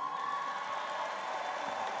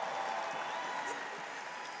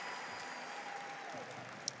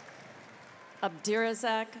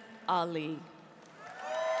 Abdirazak Ali.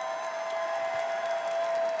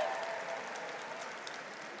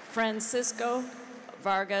 Francisco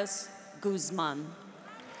Vargas Guzman.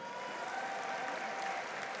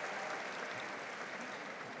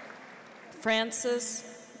 Francis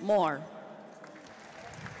Moore.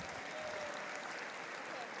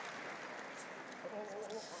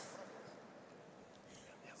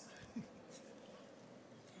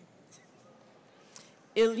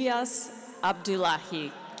 Ilyas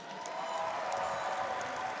Abdullahi.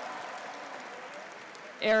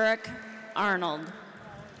 Eric Arnold.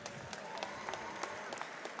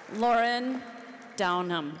 Lauren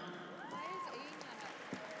Downham.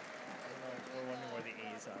 We're wondering where the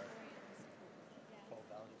A's are.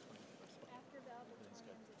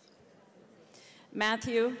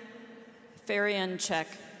 Matthew Farianchek.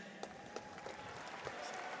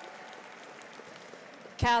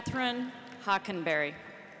 Catherine Hockenberry.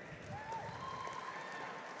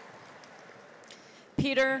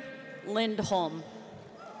 Peter Lindholm.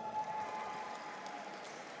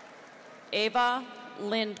 Ava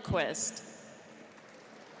Lindquist.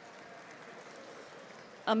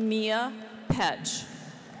 Amia Petch.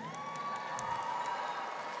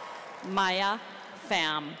 Maya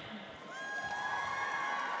Pham.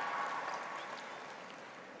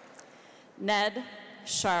 Ned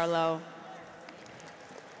Charlo.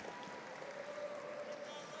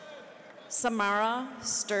 Samara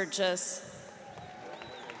Sturgis.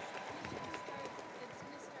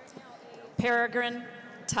 Peregrine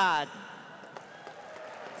Todd.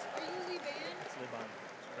 It's Liban,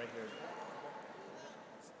 right here.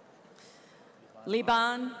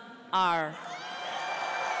 Liban R.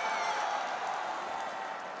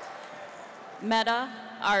 Meta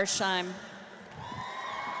Arsheim.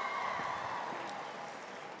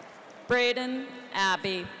 Braden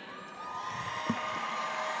Abbey.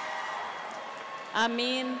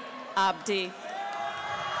 Amin Abdi.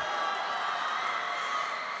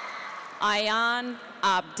 Ayan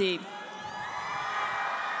Abdi.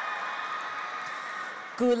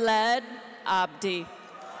 Guled Abdi. Ready?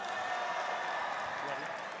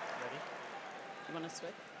 Ready? You want to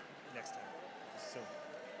switch? Next time. Soon.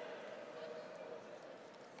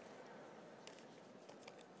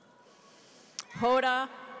 Hoda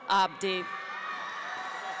Abdi.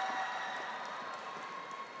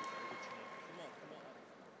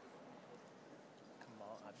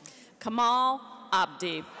 Kamal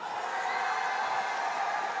Abdi.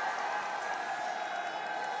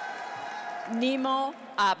 Nemo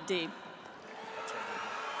Abdi.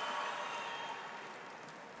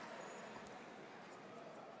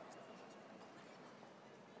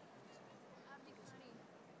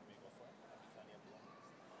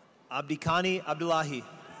 Abdikani Abdullahi. You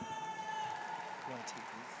want to take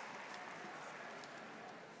these?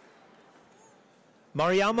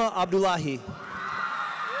 Mariama Abdullahi.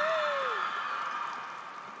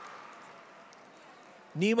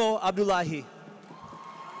 Nemo Abdullahi.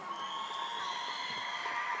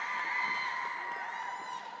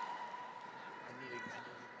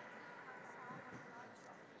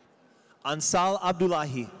 Ansal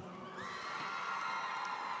Abdullahi.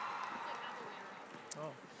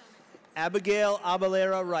 Abigail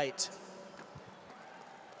Abalera Wright.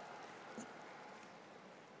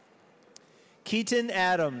 Keaton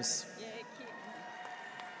Adams.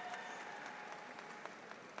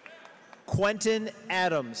 Quentin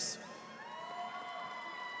Adams.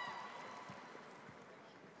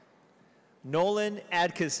 Nolan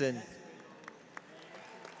Adkison.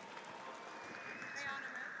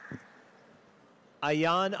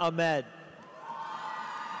 Ayan Ahmed.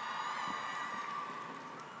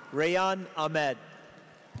 Rayan Ahmed.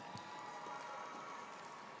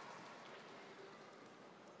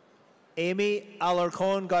 Amy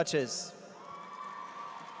Alarcon Gotches.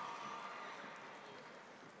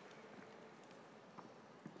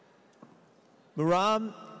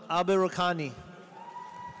 Muram Abirakani.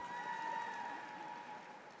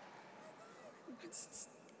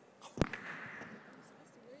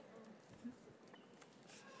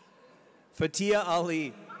 Fatia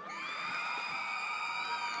Ali.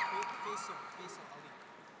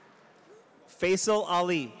 Faisal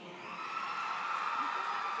Ali.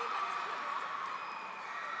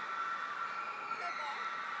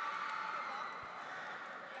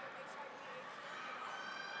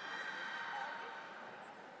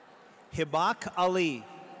 Hibak Ali.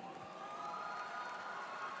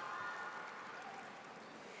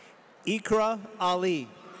 Ikra Ali.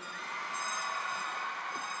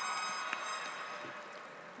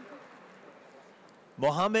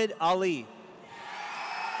 Muhammad Ali.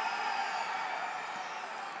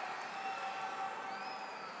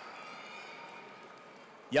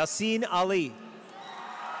 Yasin Ali.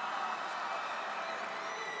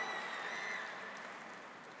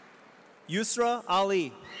 Yusra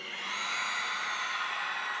Ali.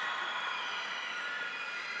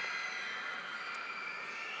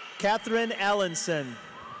 Catherine Allenson.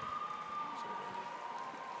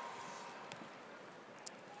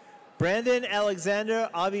 Brandon Alexander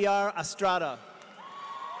Aviar Estrada.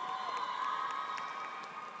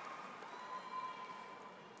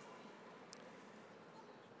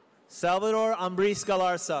 Salvador Ambris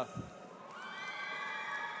Galarza.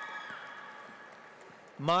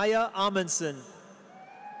 Maya Amundsen.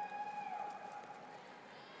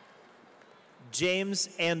 James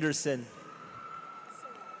Anderson.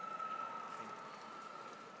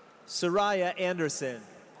 Soraya Anderson.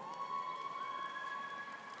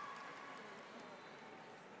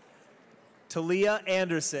 Talia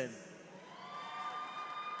Anderson.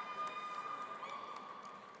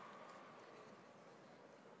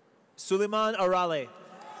 Suleiman Arale.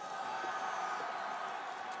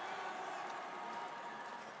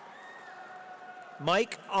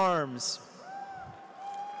 Mike Arms.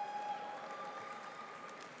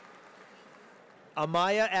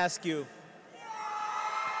 Amaya Askew.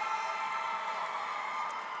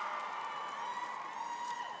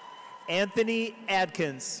 Anthony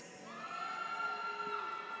Adkins.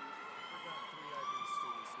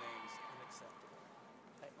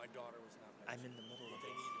 I'm in the middle of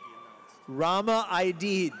it. Rama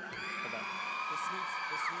Aidid.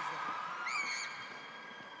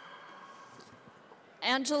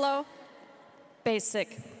 Angelo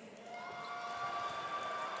Basic.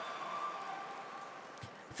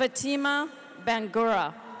 Fatima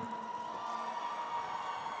Bangura.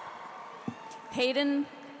 Hayden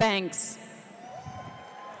Banks.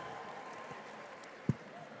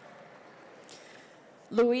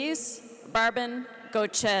 Luis Barbin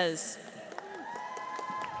Gochez.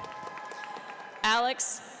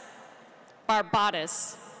 Alex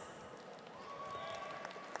Barbados.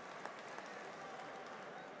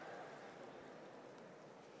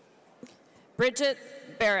 Bridget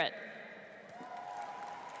Barrett.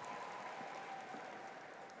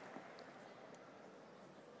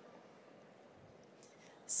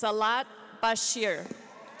 Salat Bashir.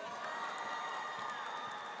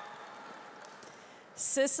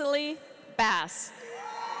 Cicely Bass.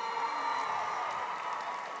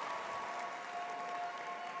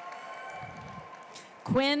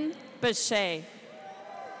 Quinn Bechet.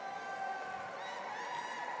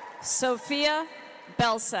 Sophia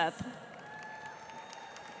Belseth.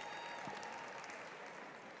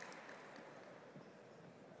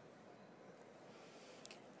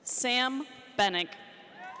 Sam Bennick.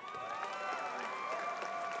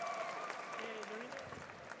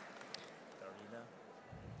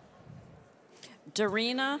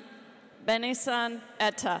 Darina Benisan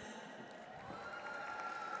Etta.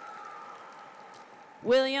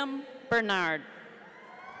 William Bernard.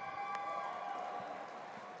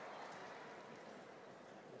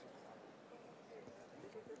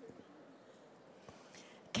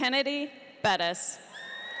 Kennedy Bettis.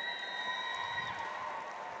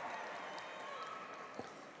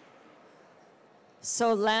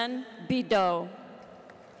 Solen Bidot.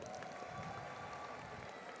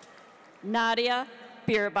 Nadia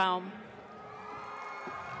Bierbaum.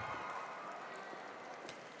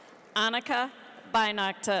 Annika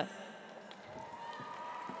Beinakta.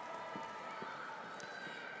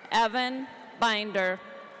 Evan Binder.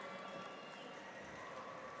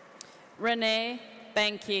 Renee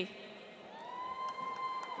Banky.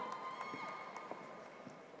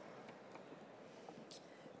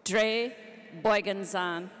 Dre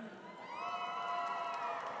Boyganzan.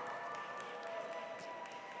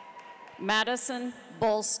 Madison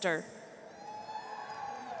Bolster.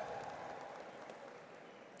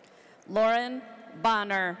 Lauren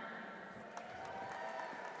Bonner.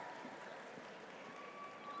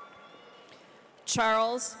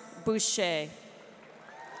 Charles Boucher.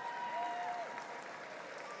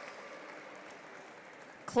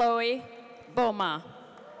 Chloe Boma.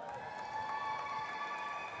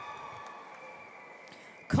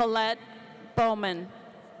 Colette Bowman.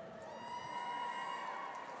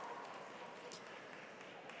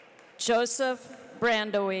 Joseph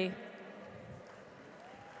Brandowy.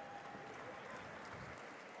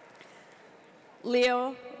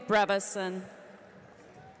 Leo Brevison.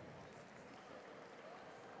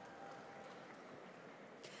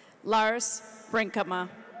 Lars Brinkema.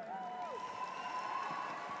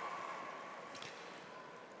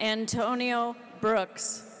 Antonio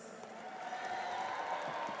Brooks.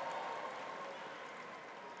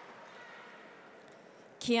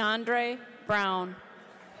 Keandre Brown.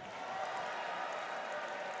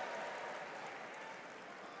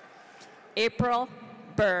 April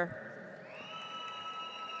Burr.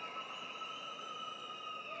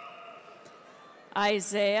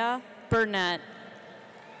 Isaiah Burnett.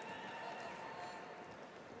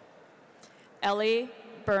 Ellie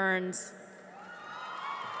Burns.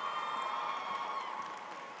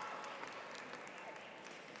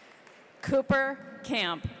 Cooper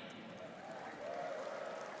Camp.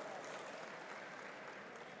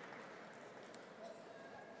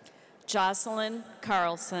 Jocelyn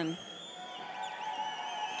Carlson.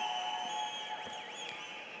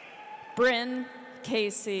 Bryn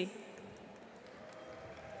Casey.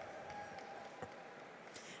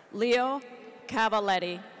 Leo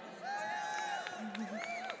Cavaletti.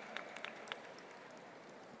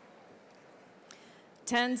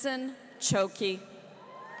 Tenzin Choki.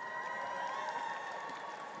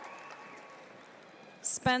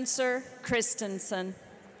 Spencer Christensen.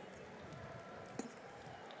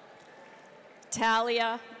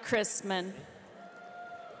 Talia Christman.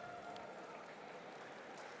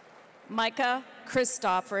 Micah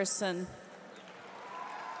Christofferson.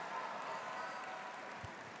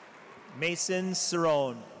 Mason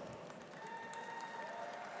Cerrone.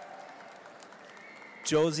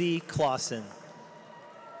 Josie Clausen.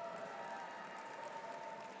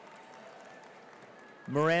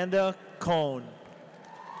 Miranda Cohn.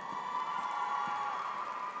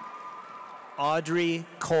 Audrey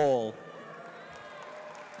Cole.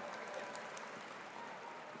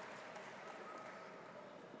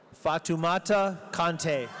 Fatumata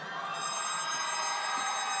Kante.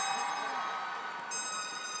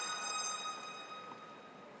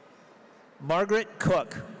 Margaret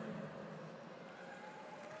Cook.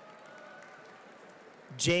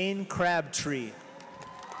 Jane Crabtree.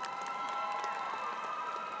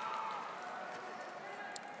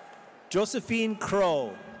 Josephine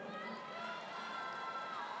Crow.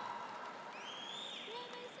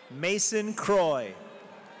 Mason Croy.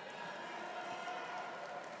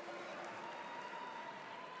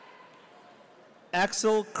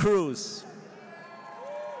 Axel Cruz.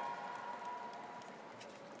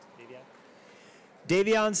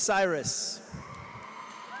 Davion Cyrus.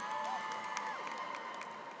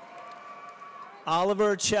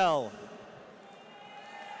 Oliver Chell.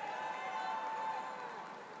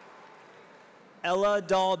 Ella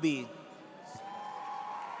Dalby.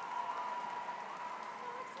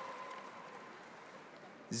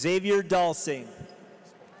 Xavier Dalsing.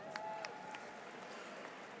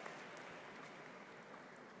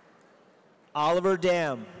 Oliver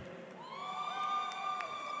Dam.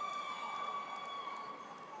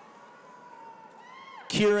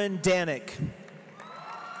 Kieran Danick.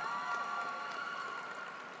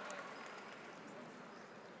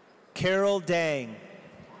 Carol Dang.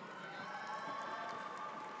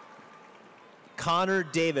 Connor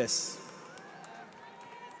Davis.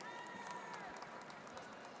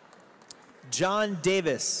 John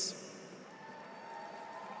Davis.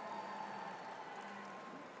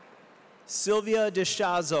 Sylvia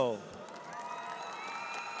DeShazo.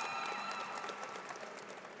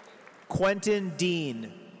 Quentin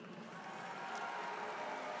Dean.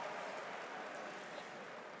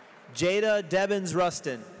 Jada Devins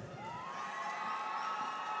Rustin.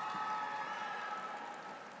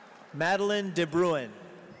 Madeline DeBruin.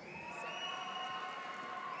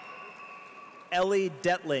 Ellie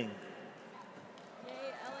Detling. Yay,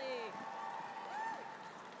 Ellie.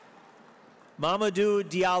 Mamadou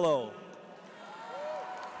Diallo.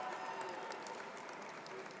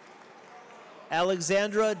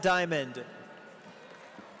 Alexandra Diamond.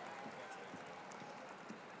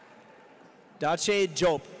 Dache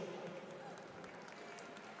Jope.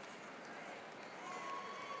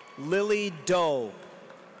 Lily Doe.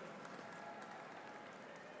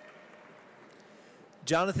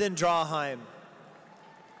 Jonathan Drawheim.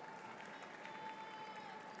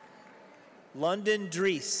 London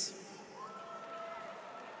Drees.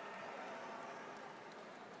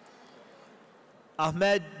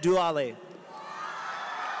 Ahmed Douale.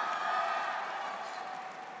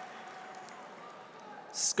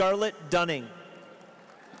 Scarlett Dunning.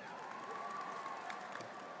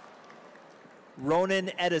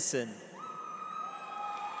 Ronan Edison.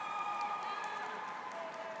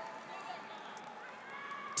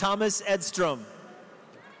 Thomas Edstrom.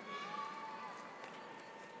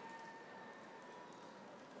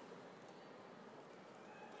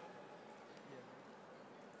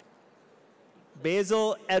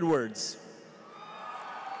 Basil Edwards.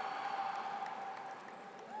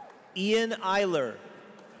 Ian Eiler.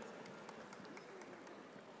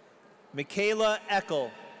 Michaela Eckel.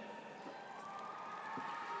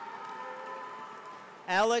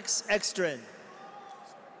 Alex Ekstrom.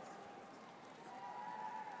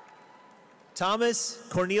 Thomas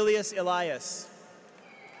Cornelius Elias.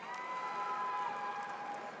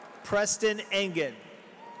 Preston Engen.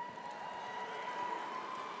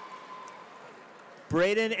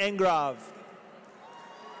 Braden Engrove.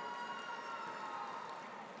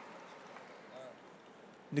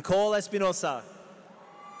 Nicole Espinosa.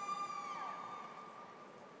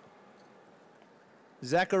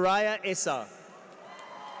 Zachariah Esa.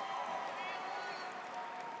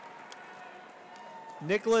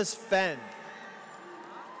 Nicholas Fenn.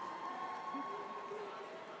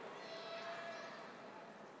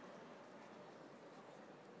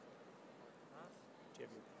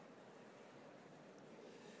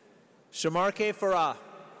 Shamarke Farah.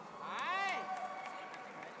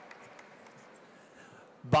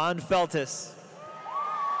 Bond Feltis.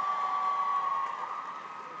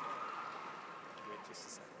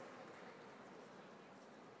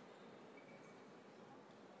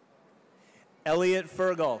 Elliot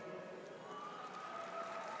Fergal.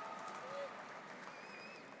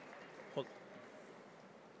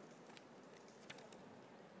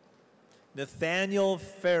 Nathaniel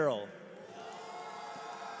Farrell.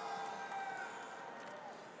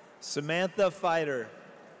 Samantha Fider.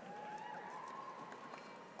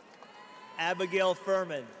 Abigail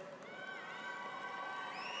Furman.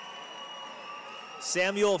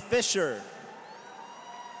 Samuel Fisher.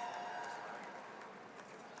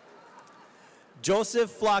 Joseph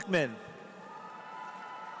Flockman.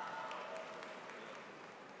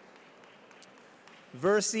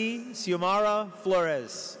 Versi Xiomara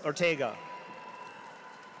Flores Ortega.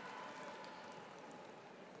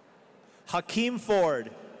 Hakeem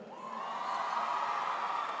Ford.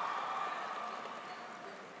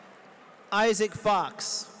 Isaac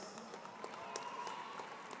Fox.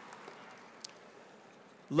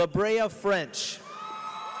 La Brea French.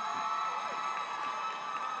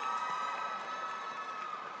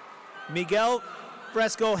 Miguel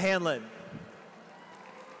Fresco Hanlon.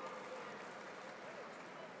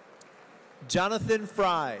 Jonathan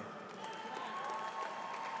Fry.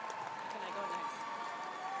 Can I go next?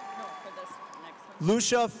 No, for this next one.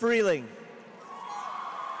 Lucia Freeling.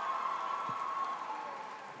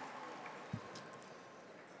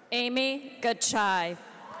 Amy Gachai.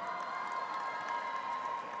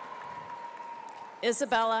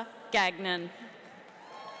 Isabella Gagnon.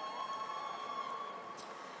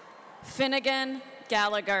 Finnegan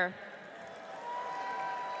Gallagher.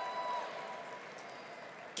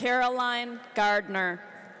 Caroline Gardner.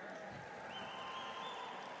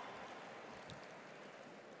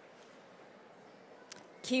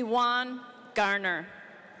 Kiwan Garner.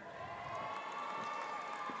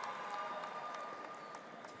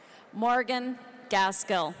 Morgan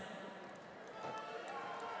Gaskill.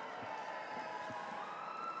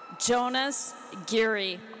 Jonas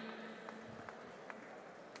Geary.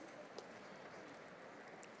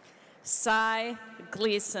 Cy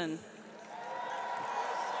Gleason.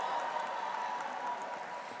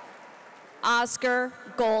 Oscar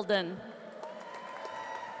Golden.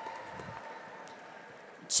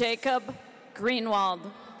 Jacob Greenwald.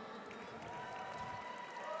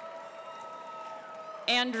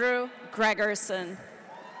 Andrew Gregerson.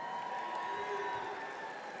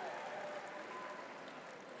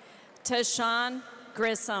 Tashawn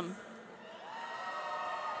Grissom.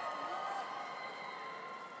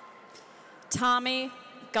 Tommy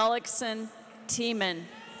Gullickson Tiemann.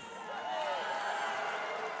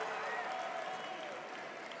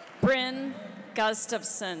 Bryn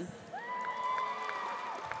Gustafson.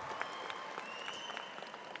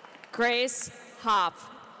 Grace Hoff.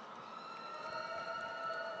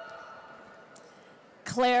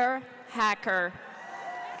 Claire Hacker.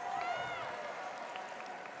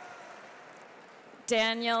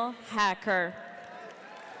 Daniel Hacker.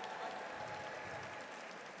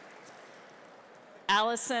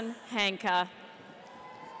 Allison Hanka.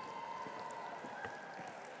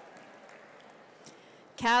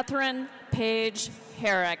 Catherine Page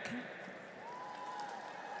Herrick.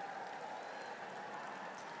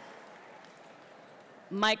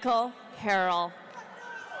 Michael Harrell.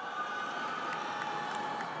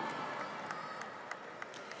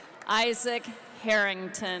 Isaac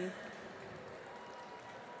Harrington.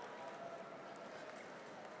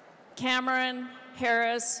 Cameron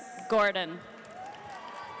Harris Gordon.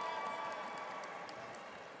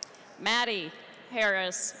 Maddie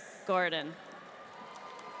Harris Gordon.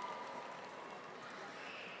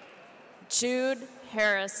 Jude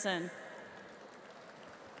Harrison.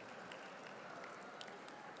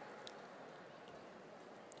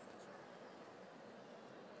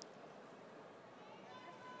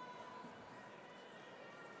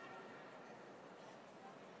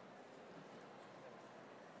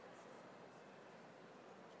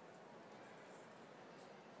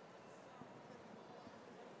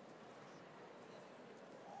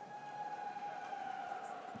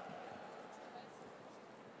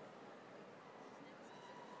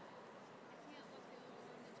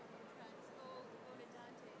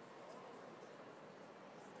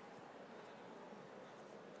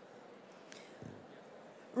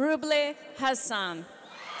 Ruble Hassan.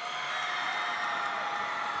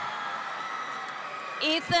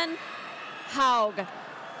 Ethan Haug.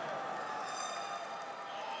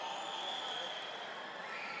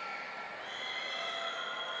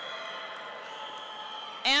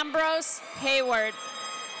 Ambrose Hayward.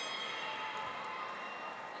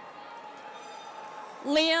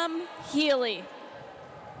 Liam Healy.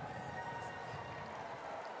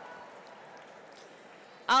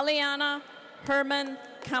 Aliana Herman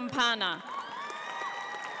Campana.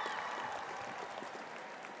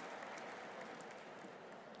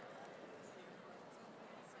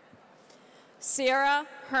 Sierra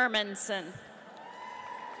Hermanson.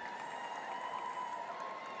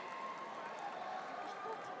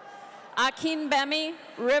 Akinbemi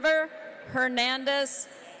River Hernandez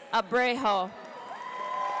Abrejo.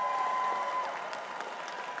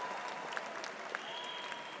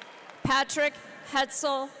 Patrick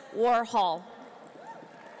Hetzel Warhol.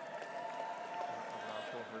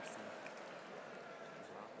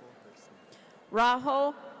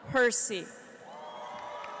 Raho Hersey.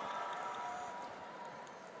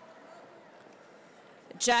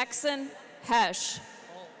 Jackson Hesh.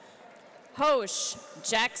 Hosh.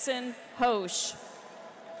 Jackson Hosh.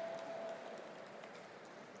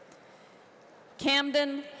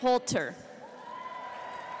 Camden Holter.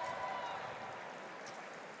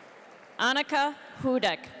 Annika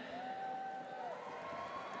Hudek.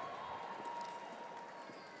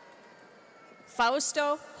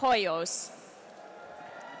 Fausto Hoyos.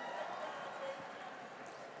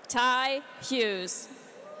 Ty Hughes.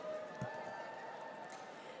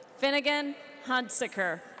 Finnegan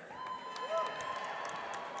Hunsaker.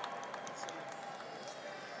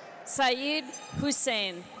 Saeed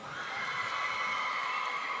Hussein.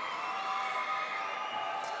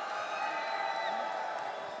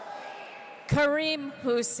 Kareem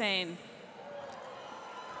Hussein.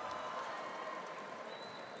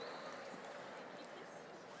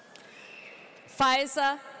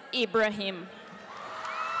 Faiza Ibrahim.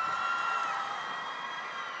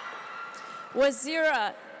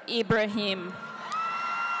 Wazira Ibrahim.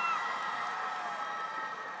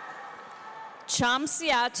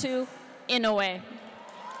 Chamsiatu Inoue.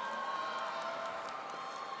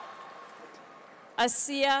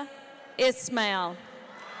 Asia Ismail.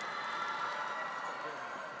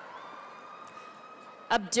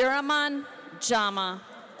 Abdurrahman Jama.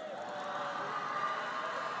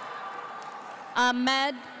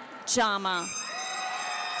 Ahmed Jama.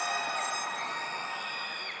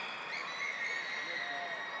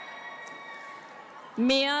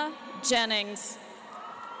 Mia Jennings.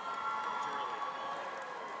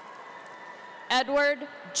 Edward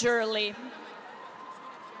Jurley.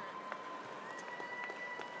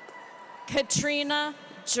 Katrina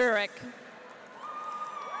Jurek.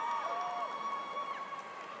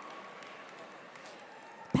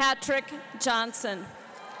 Patrick Johnson.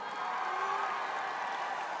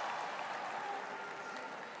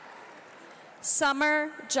 Summer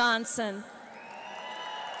Johnson.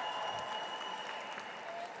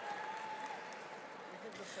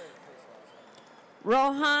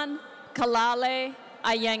 Rohan Kalale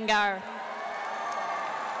Iyengar.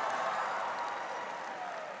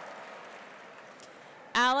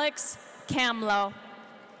 Alex Camlo.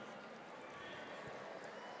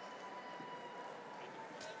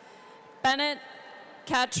 Bennett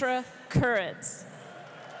Katra Kuritz.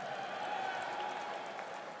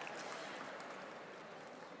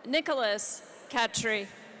 Nicholas Katri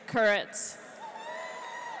Kuritz.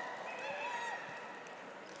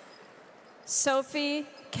 Sophie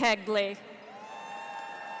Kegley.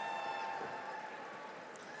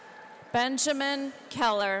 Benjamin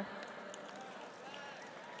Keller.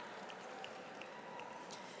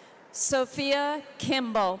 Sophia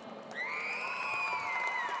Kimball.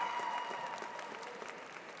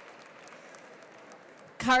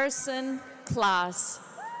 Carson Klaas.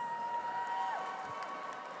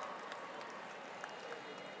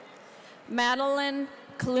 Madeline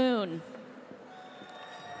Kloon.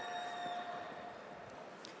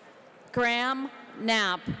 Graham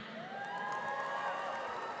Knapp.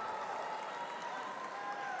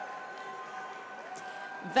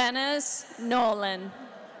 Venice Nolan.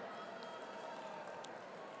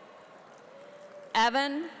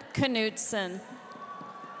 Evan Knutson.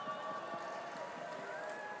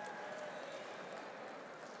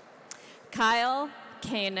 Kyle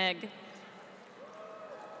Koenig.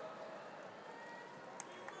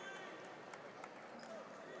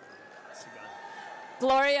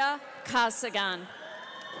 Gloria Casagan.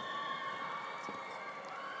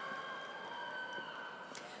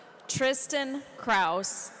 Tristan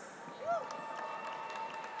Kraus.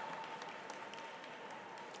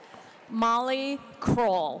 Molly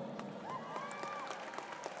Kroll.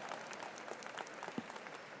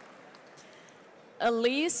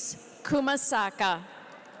 Elise Kumasaka.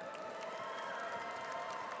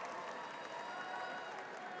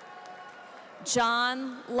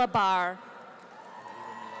 John Labar.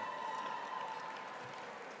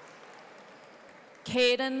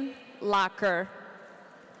 Caden Locker.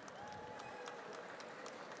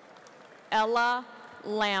 Ella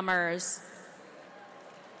Lammers.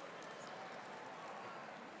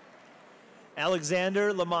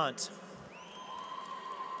 Alexander Lamont.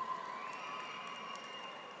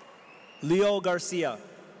 Leo Garcia.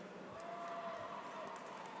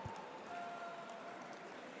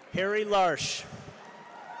 Harry Larsh.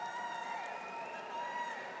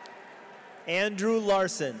 Andrew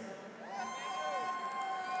Larson.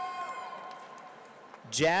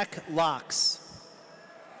 Jack Locks.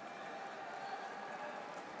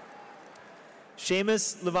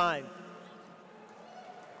 Seamus Levine.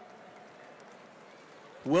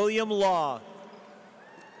 William Law.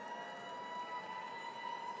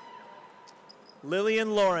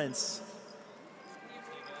 Lillian Lawrence.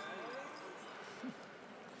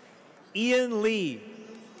 Ian Lee.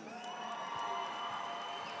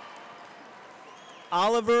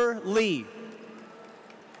 Oliver Lee.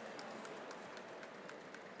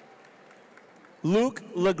 Luke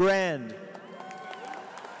Legrand.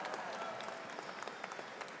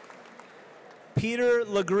 Peter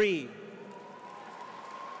Legree.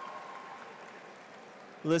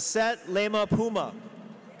 Lisette Lema Puma.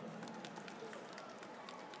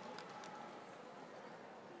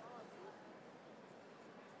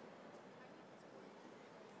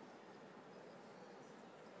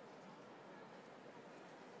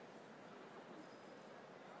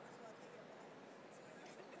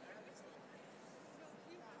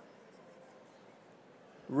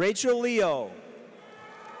 Rachel Leo.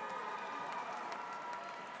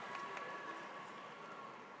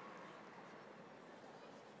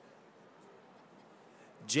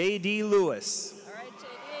 J.D. Lewis. All right, J.D.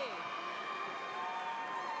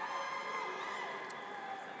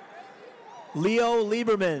 Leo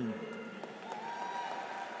Lieberman.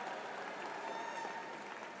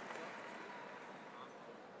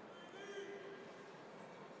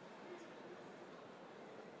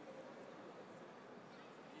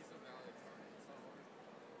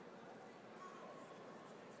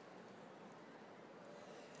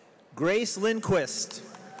 Grace Lindquist.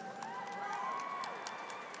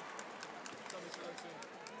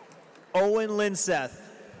 Owen Linseth.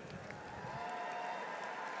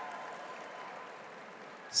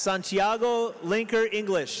 Santiago Linker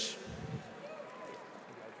English.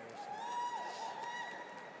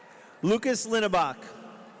 Lucas Linnebach.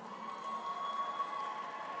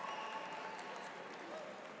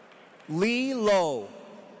 Lee Lowe.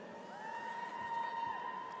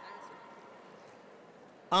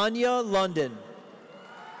 Anya London.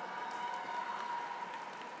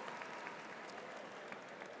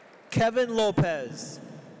 Kevin Lopez.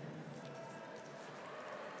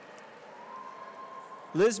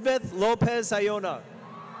 Lisbeth Lopez Iona.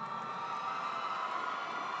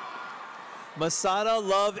 Masada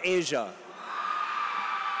Love Asia.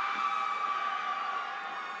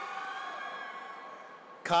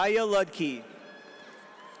 Kaya Ludke.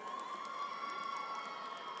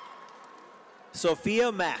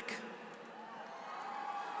 Sophia Mack.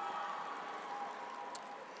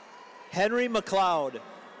 Henry McLeod.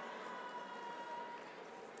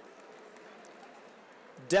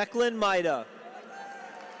 Declan Maida.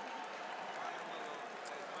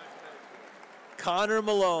 Connor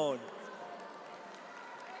Malone.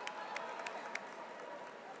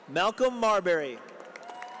 Malcolm Marbury.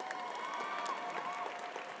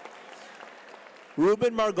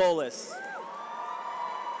 Ruben Margolis.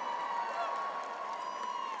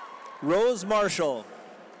 Rose Marshall.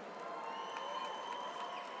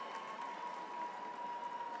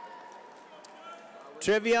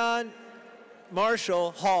 Trevion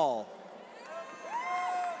Marshall Hall.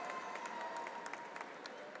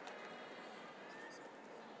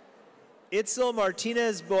 Itzel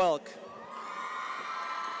Martinez Boelk.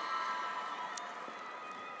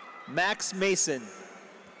 Max Mason.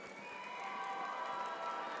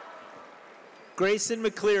 Grayson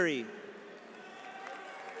McCleary.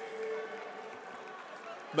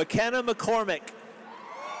 McKenna McCormick.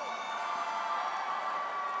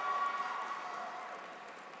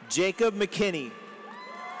 Jacob McKinney.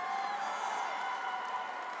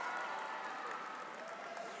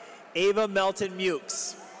 Ava Melton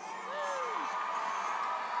Mukes.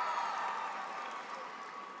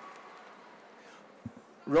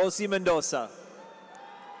 Rosie Mendoza.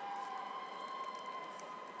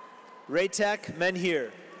 Raytek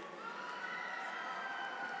Menhir.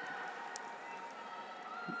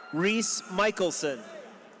 Reese Michelson.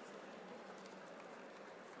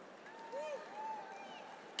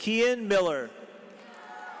 Kian Miller.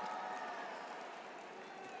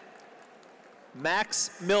 Max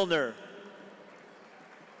Milner.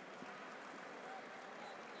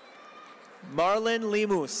 Marlon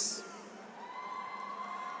Lemus.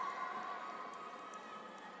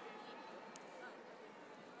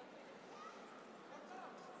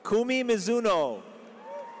 Kumi Mizuno.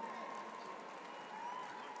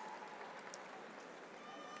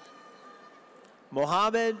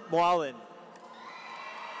 Mohammed Moalin.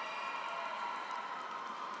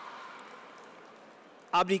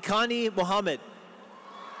 Abdikani Mohammed.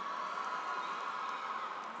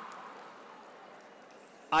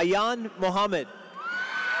 Ayan Mohammed.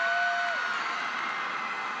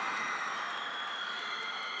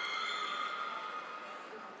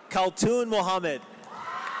 Kaltun Mohammed.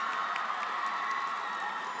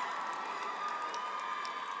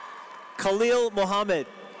 Khalil Mohammed.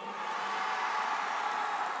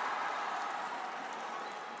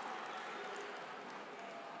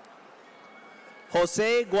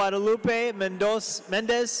 Jose Guadalupe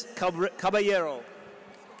Mendez Caballero.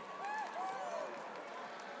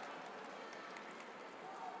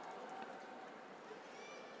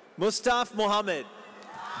 Mustaf Mohammed.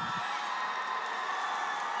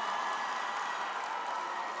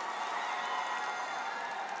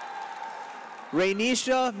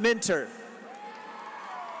 Rainisha Minter.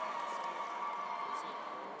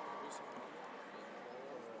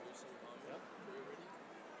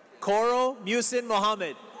 Koro Musin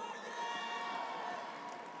Mohammed.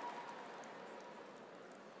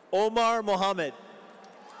 Omar Mohammed.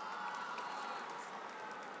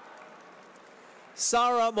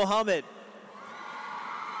 Sarah Mohammed.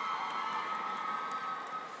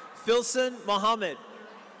 Filson Mohammed.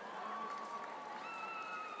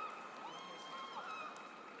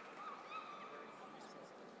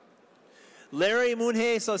 Larry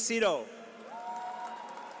Munhe Saucedo.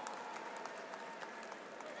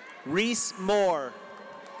 Reese Moore.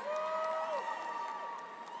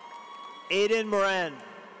 Aiden Moran.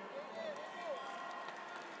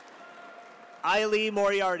 Ailey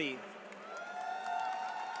Moriarty.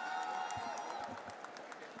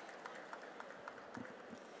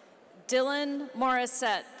 Dylan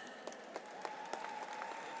Morissette.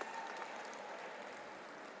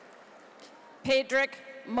 Pedrick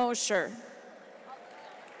Mosher.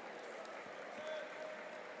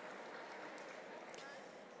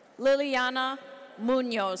 Liliana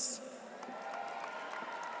Munoz.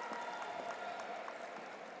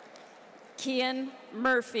 Kian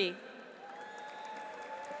Murphy.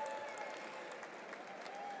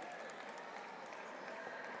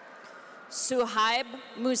 Suhaib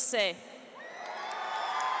Muse.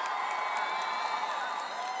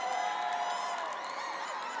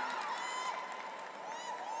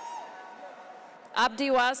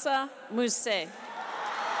 Abdiwasa Muse.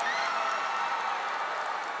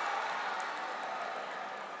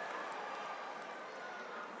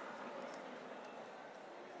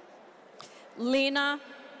 Lena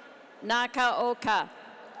Nakaoka.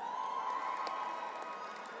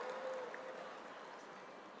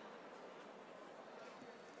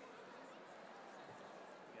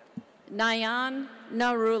 Nayan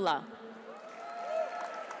Narula.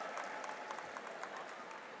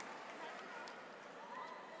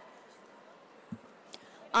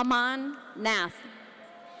 Aman Nath.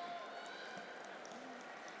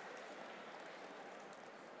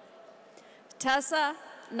 Tessa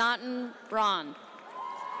Naughton Braun.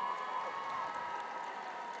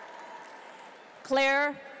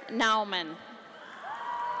 Claire Nauman.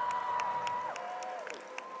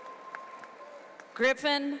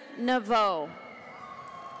 Griffin Naveau.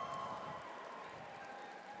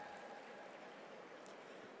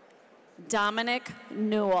 Dominic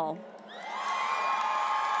Newell.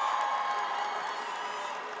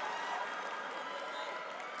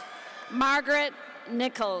 Margaret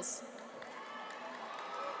Nichols.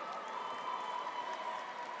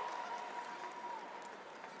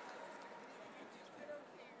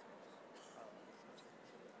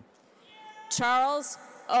 Charles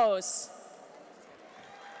Ose.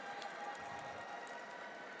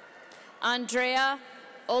 Andrea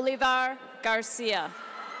Olivar Garcia.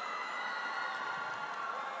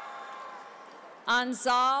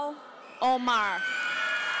 Anzal Omar.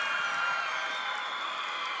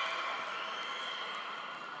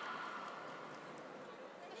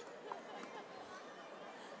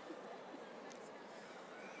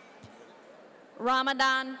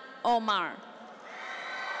 Ramadan Omar.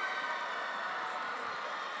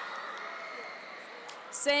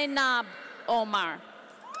 Zainab Omar.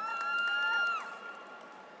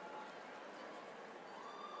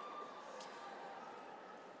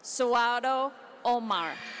 Suado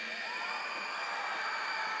Omar.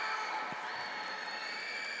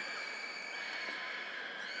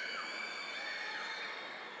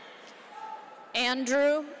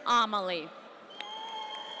 Andrew Amelie.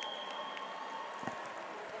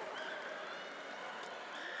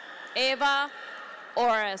 Ava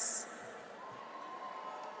Oris.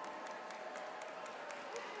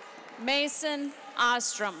 Mason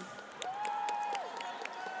Ostrom.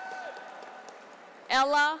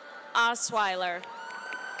 Ella Osweiler.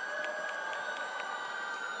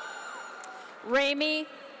 Rami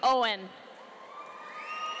Owen.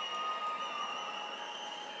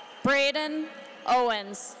 Braden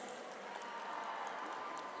Owens.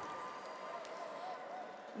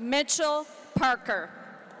 Mitchell Parker.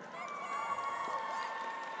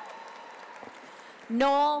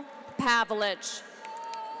 Noel Pavlich.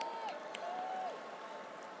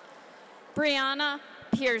 Brianna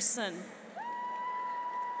Pearson.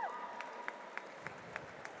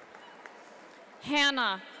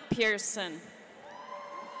 Hannah Pearson.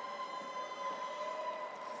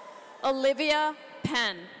 Olivia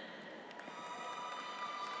Penn.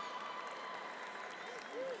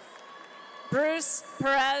 Bruce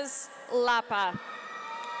Perez Lapa.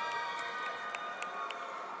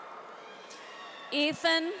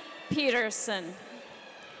 Ethan Peterson.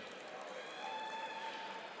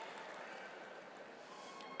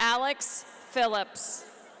 Alex Phillips.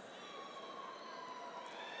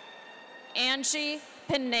 Angie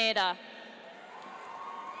Pineda.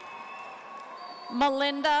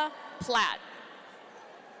 Melinda Platt.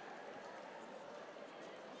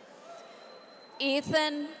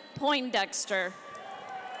 Ethan Poindexter.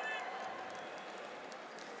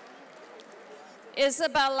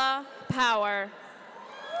 Isabella Power.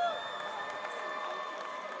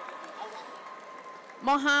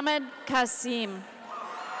 Mohammed Kasim.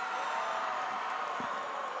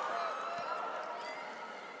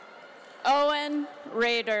 Owen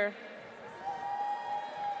Rader.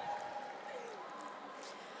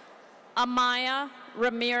 Amaya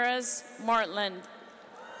Ramirez Mortland.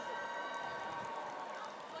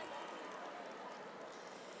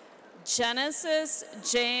 Genesis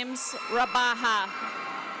James Rabaha.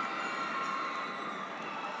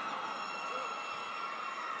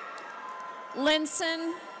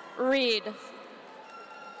 Linson Reed.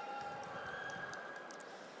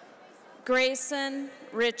 Grayson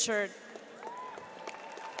Richard.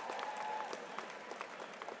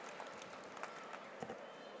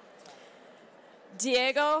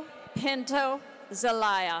 Diego Pinto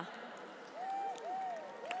Zelaya.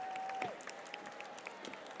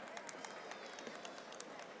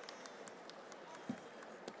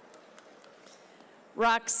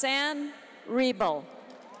 Roxanne Rebel.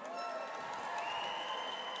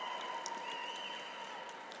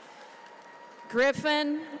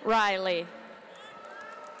 Griffin Riley.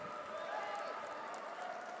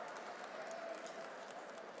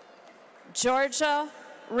 Georgia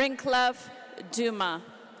Rinklev Duma.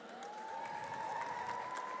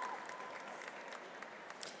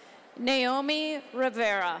 Naomi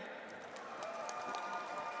Rivera.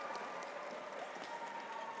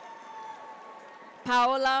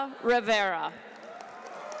 Paola Rivera.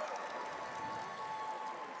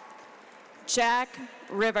 Jack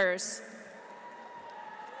Rivers.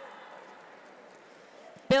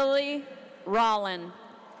 Billy Rollin.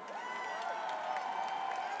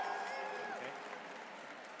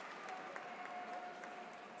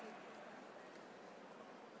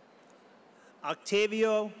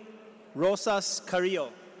 Octavio Rosas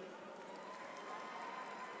Carrillo.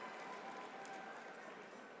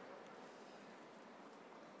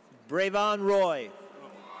 Brevon Roy.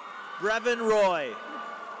 Brevin Roy.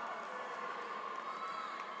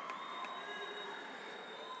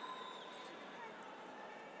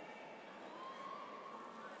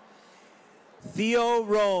 Theo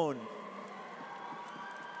Roan.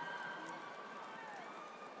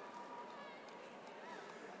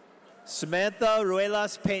 Samantha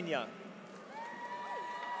Ruelas Pena.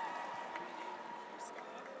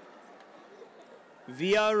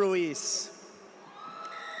 Via Ruiz.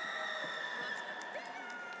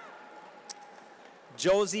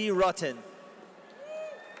 Josie Rutten.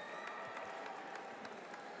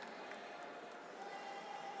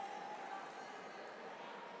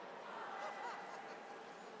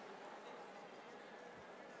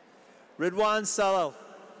 Ridwan Salal.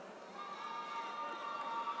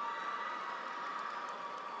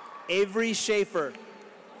 Avery Schaefer.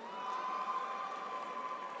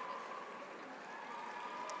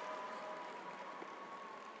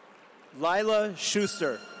 Lila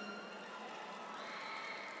Schuster.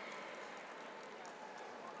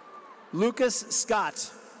 Lucas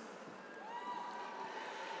Scott.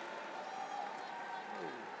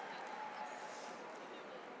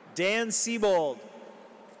 Dan Siebold.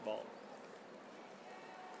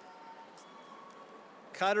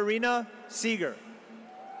 Katarina Seeger.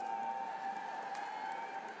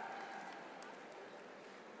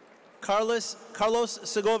 Carlos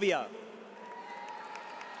Segovia.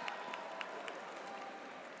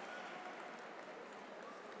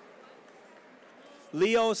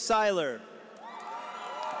 Leo Seiler.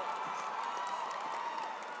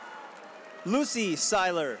 Lucy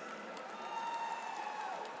Seiler.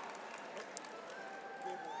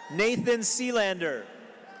 Nathan Sealander.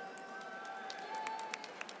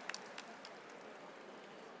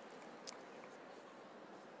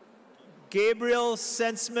 Gabriel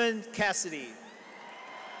Sensman Cassidy.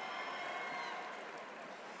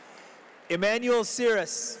 Emmanuel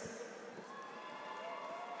Cirrus.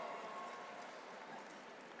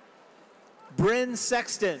 Bryn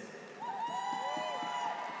Sexton.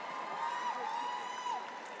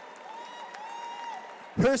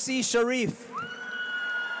 Hersey Sharif.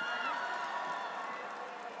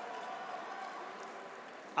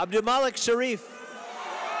 Abdulmalik Sharif.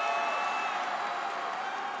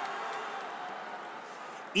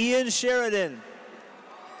 Ian Sheridan.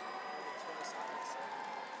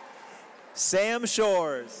 Sam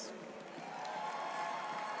Shores.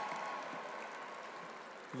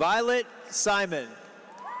 Violet Simon.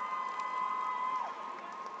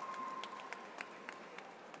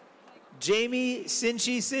 Jamie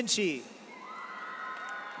Sinchi.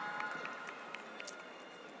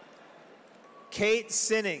 Kate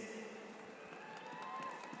Sinning.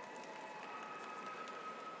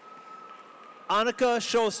 Annika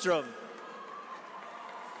Sjostrom.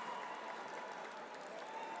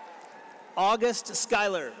 August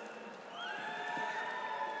Schuyler.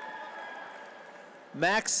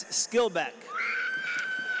 Max Skilbeck.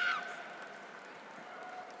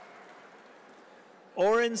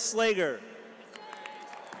 Oren Slager.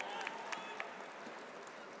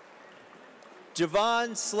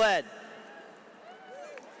 Javon Sled.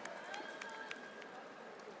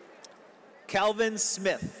 Calvin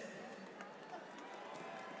Smith.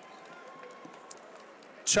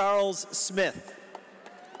 Charles Smith.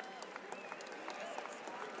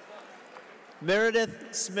 Meredith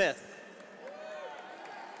Smith.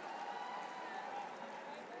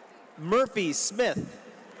 Murphy Smith.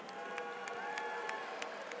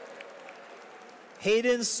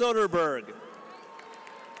 Hayden Soderberg.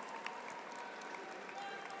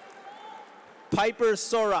 Piper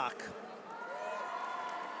Sorak.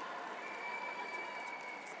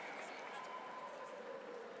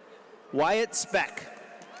 Wyatt Speck.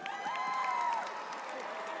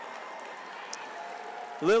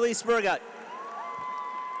 Lily Spurgat.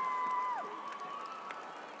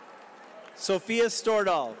 Sophia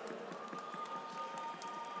Stordahl.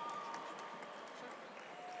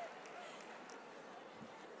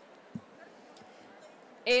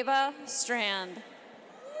 Ava Strand.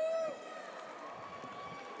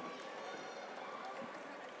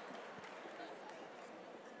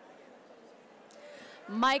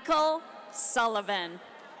 Michael Sullivan.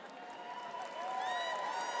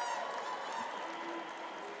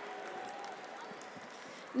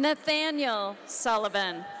 Nathaniel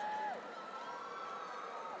Sullivan.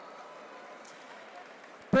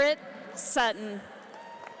 Britt Sutton.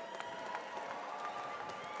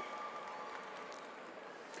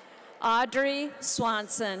 Audrey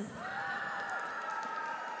Swanson.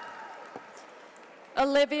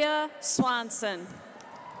 Olivia Swanson.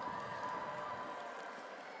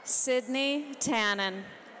 Sydney Tannen.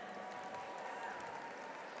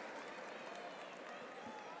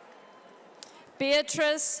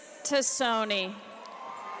 Beatrice Tassoni.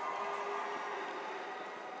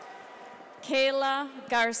 Kayla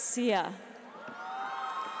Garcia.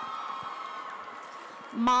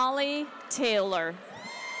 Molly Taylor.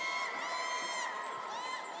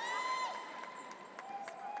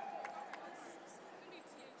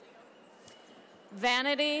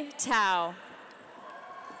 Vanity Tao.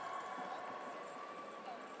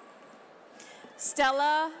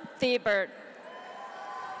 Stella Thiebert.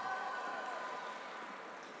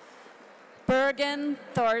 Bergen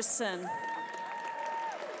Thorson.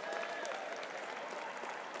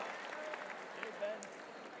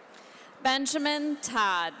 Benjamin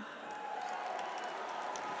Todd.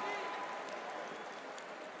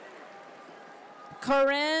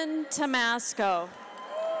 Corinne Tomasco.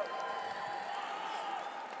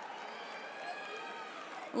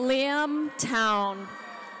 Liam Town.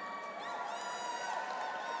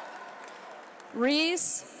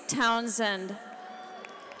 Reese Townsend.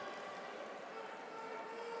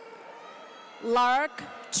 Lark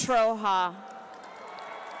Troha.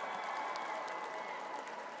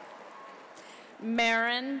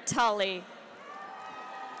 Marin Tully.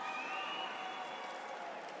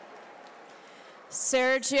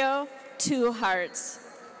 Sergio Two Hearts.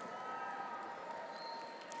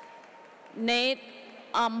 Nate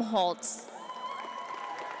Umholtz.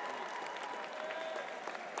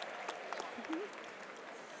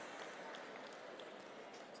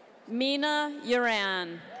 Mina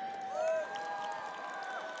Uran.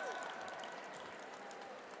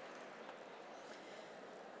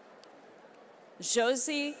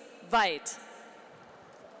 Josie Veit.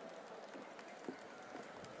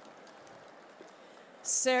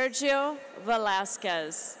 Sergio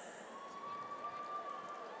Velasquez.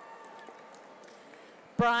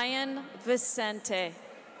 Brian Vicente.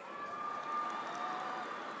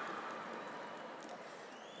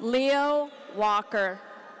 Leo Walker.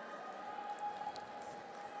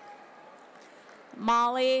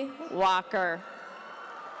 Molly Walker.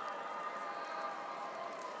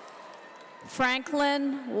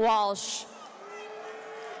 Franklin Walsh.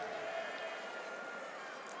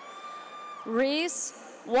 Reese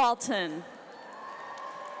Walton.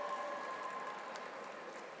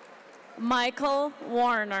 Michael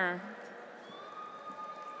Warner.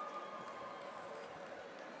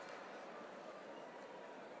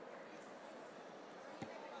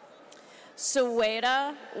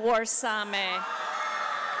 Suweda Warsame.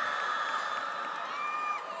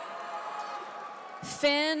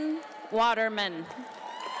 Finn Waterman.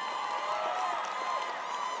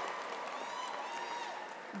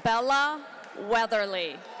 Bella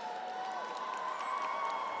Weatherly.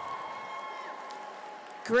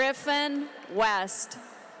 Griffin West.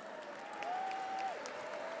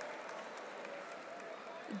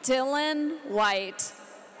 Dylan White.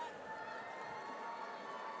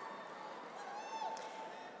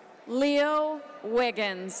 Leo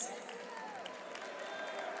Wiggins.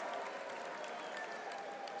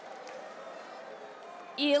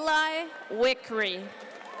 Eli Wickery.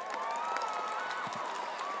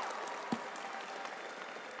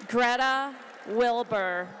 Greta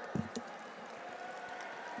Wilbur.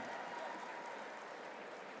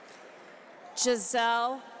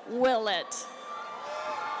 Giselle Willett.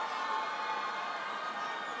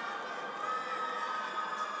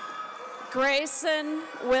 Grayson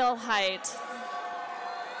Wilhite.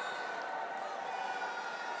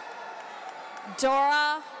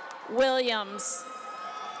 Dora Williams.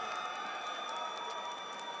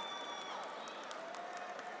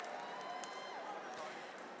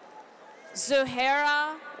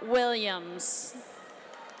 Zuhaira Williams.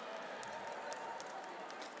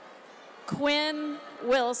 Quinn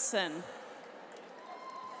Wilson.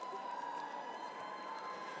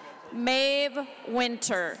 Maeve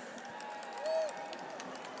Winter.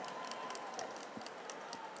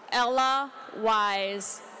 Ella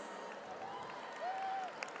Wise.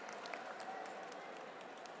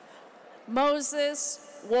 Moses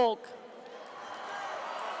Woke.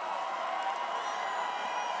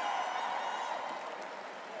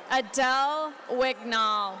 Adele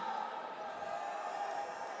Wignall.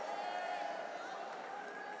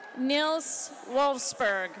 Nils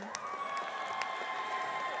Wolfsberg.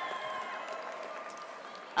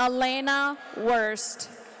 Elena Wurst.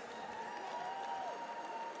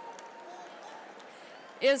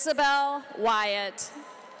 Isabel Wyatt.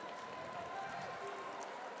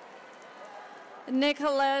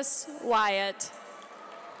 Nicholas Wyatt.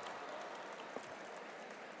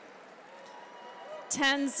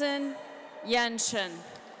 Tenzin Yenshin.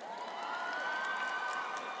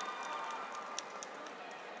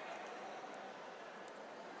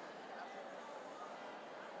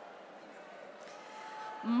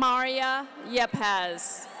 Maria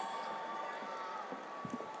Yepes.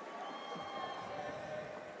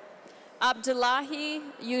 Abdullahi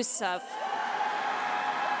Yusuf.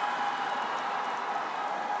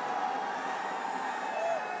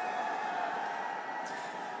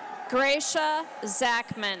 Gracia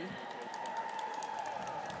Zachman.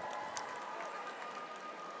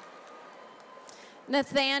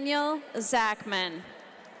 Nathaniel Zachman.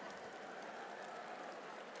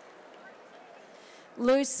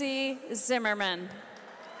 Lucy Zimmerman.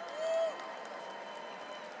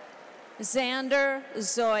 Xander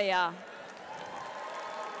Zoya.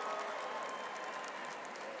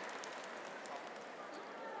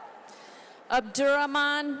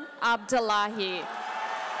 Abdurrahman Abdullahi.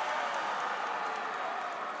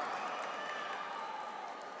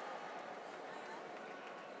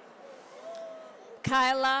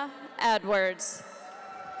 Kyla Edwards.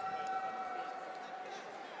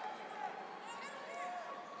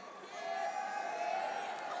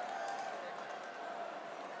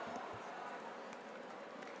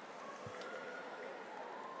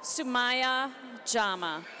 Sumaya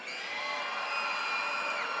Jama.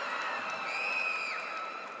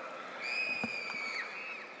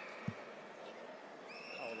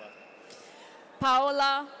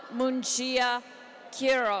 Paola Mungia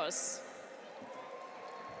Quiros.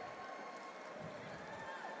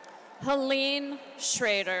 Helene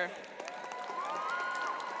Schrader.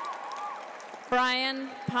 Brian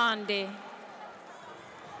Pondy.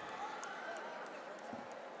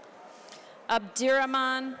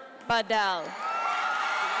 Abdirahman Badal.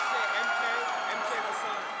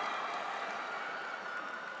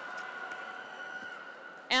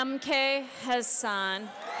 MK Hassan.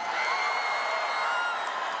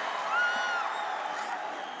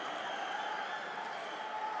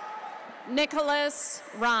 Nicholas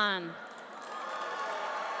Ron.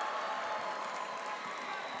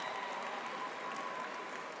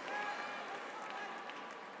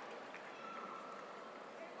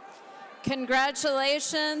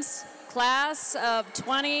 Congratulations, class of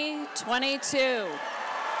 2022.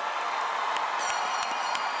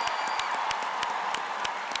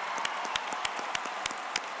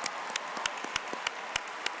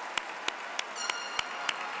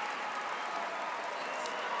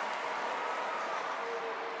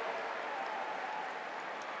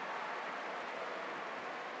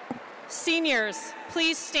 Seniors,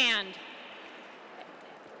 please stand.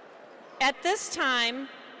 At this time,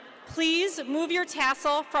 please move your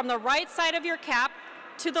tassel from the right side of your cap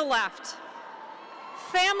to the left.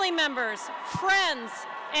 Family members, friends,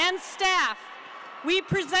 and staff, we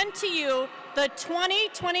present to you the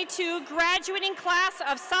 2022 graduating class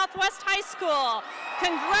of Southwest High School.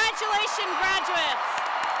 Congratulations, graduates.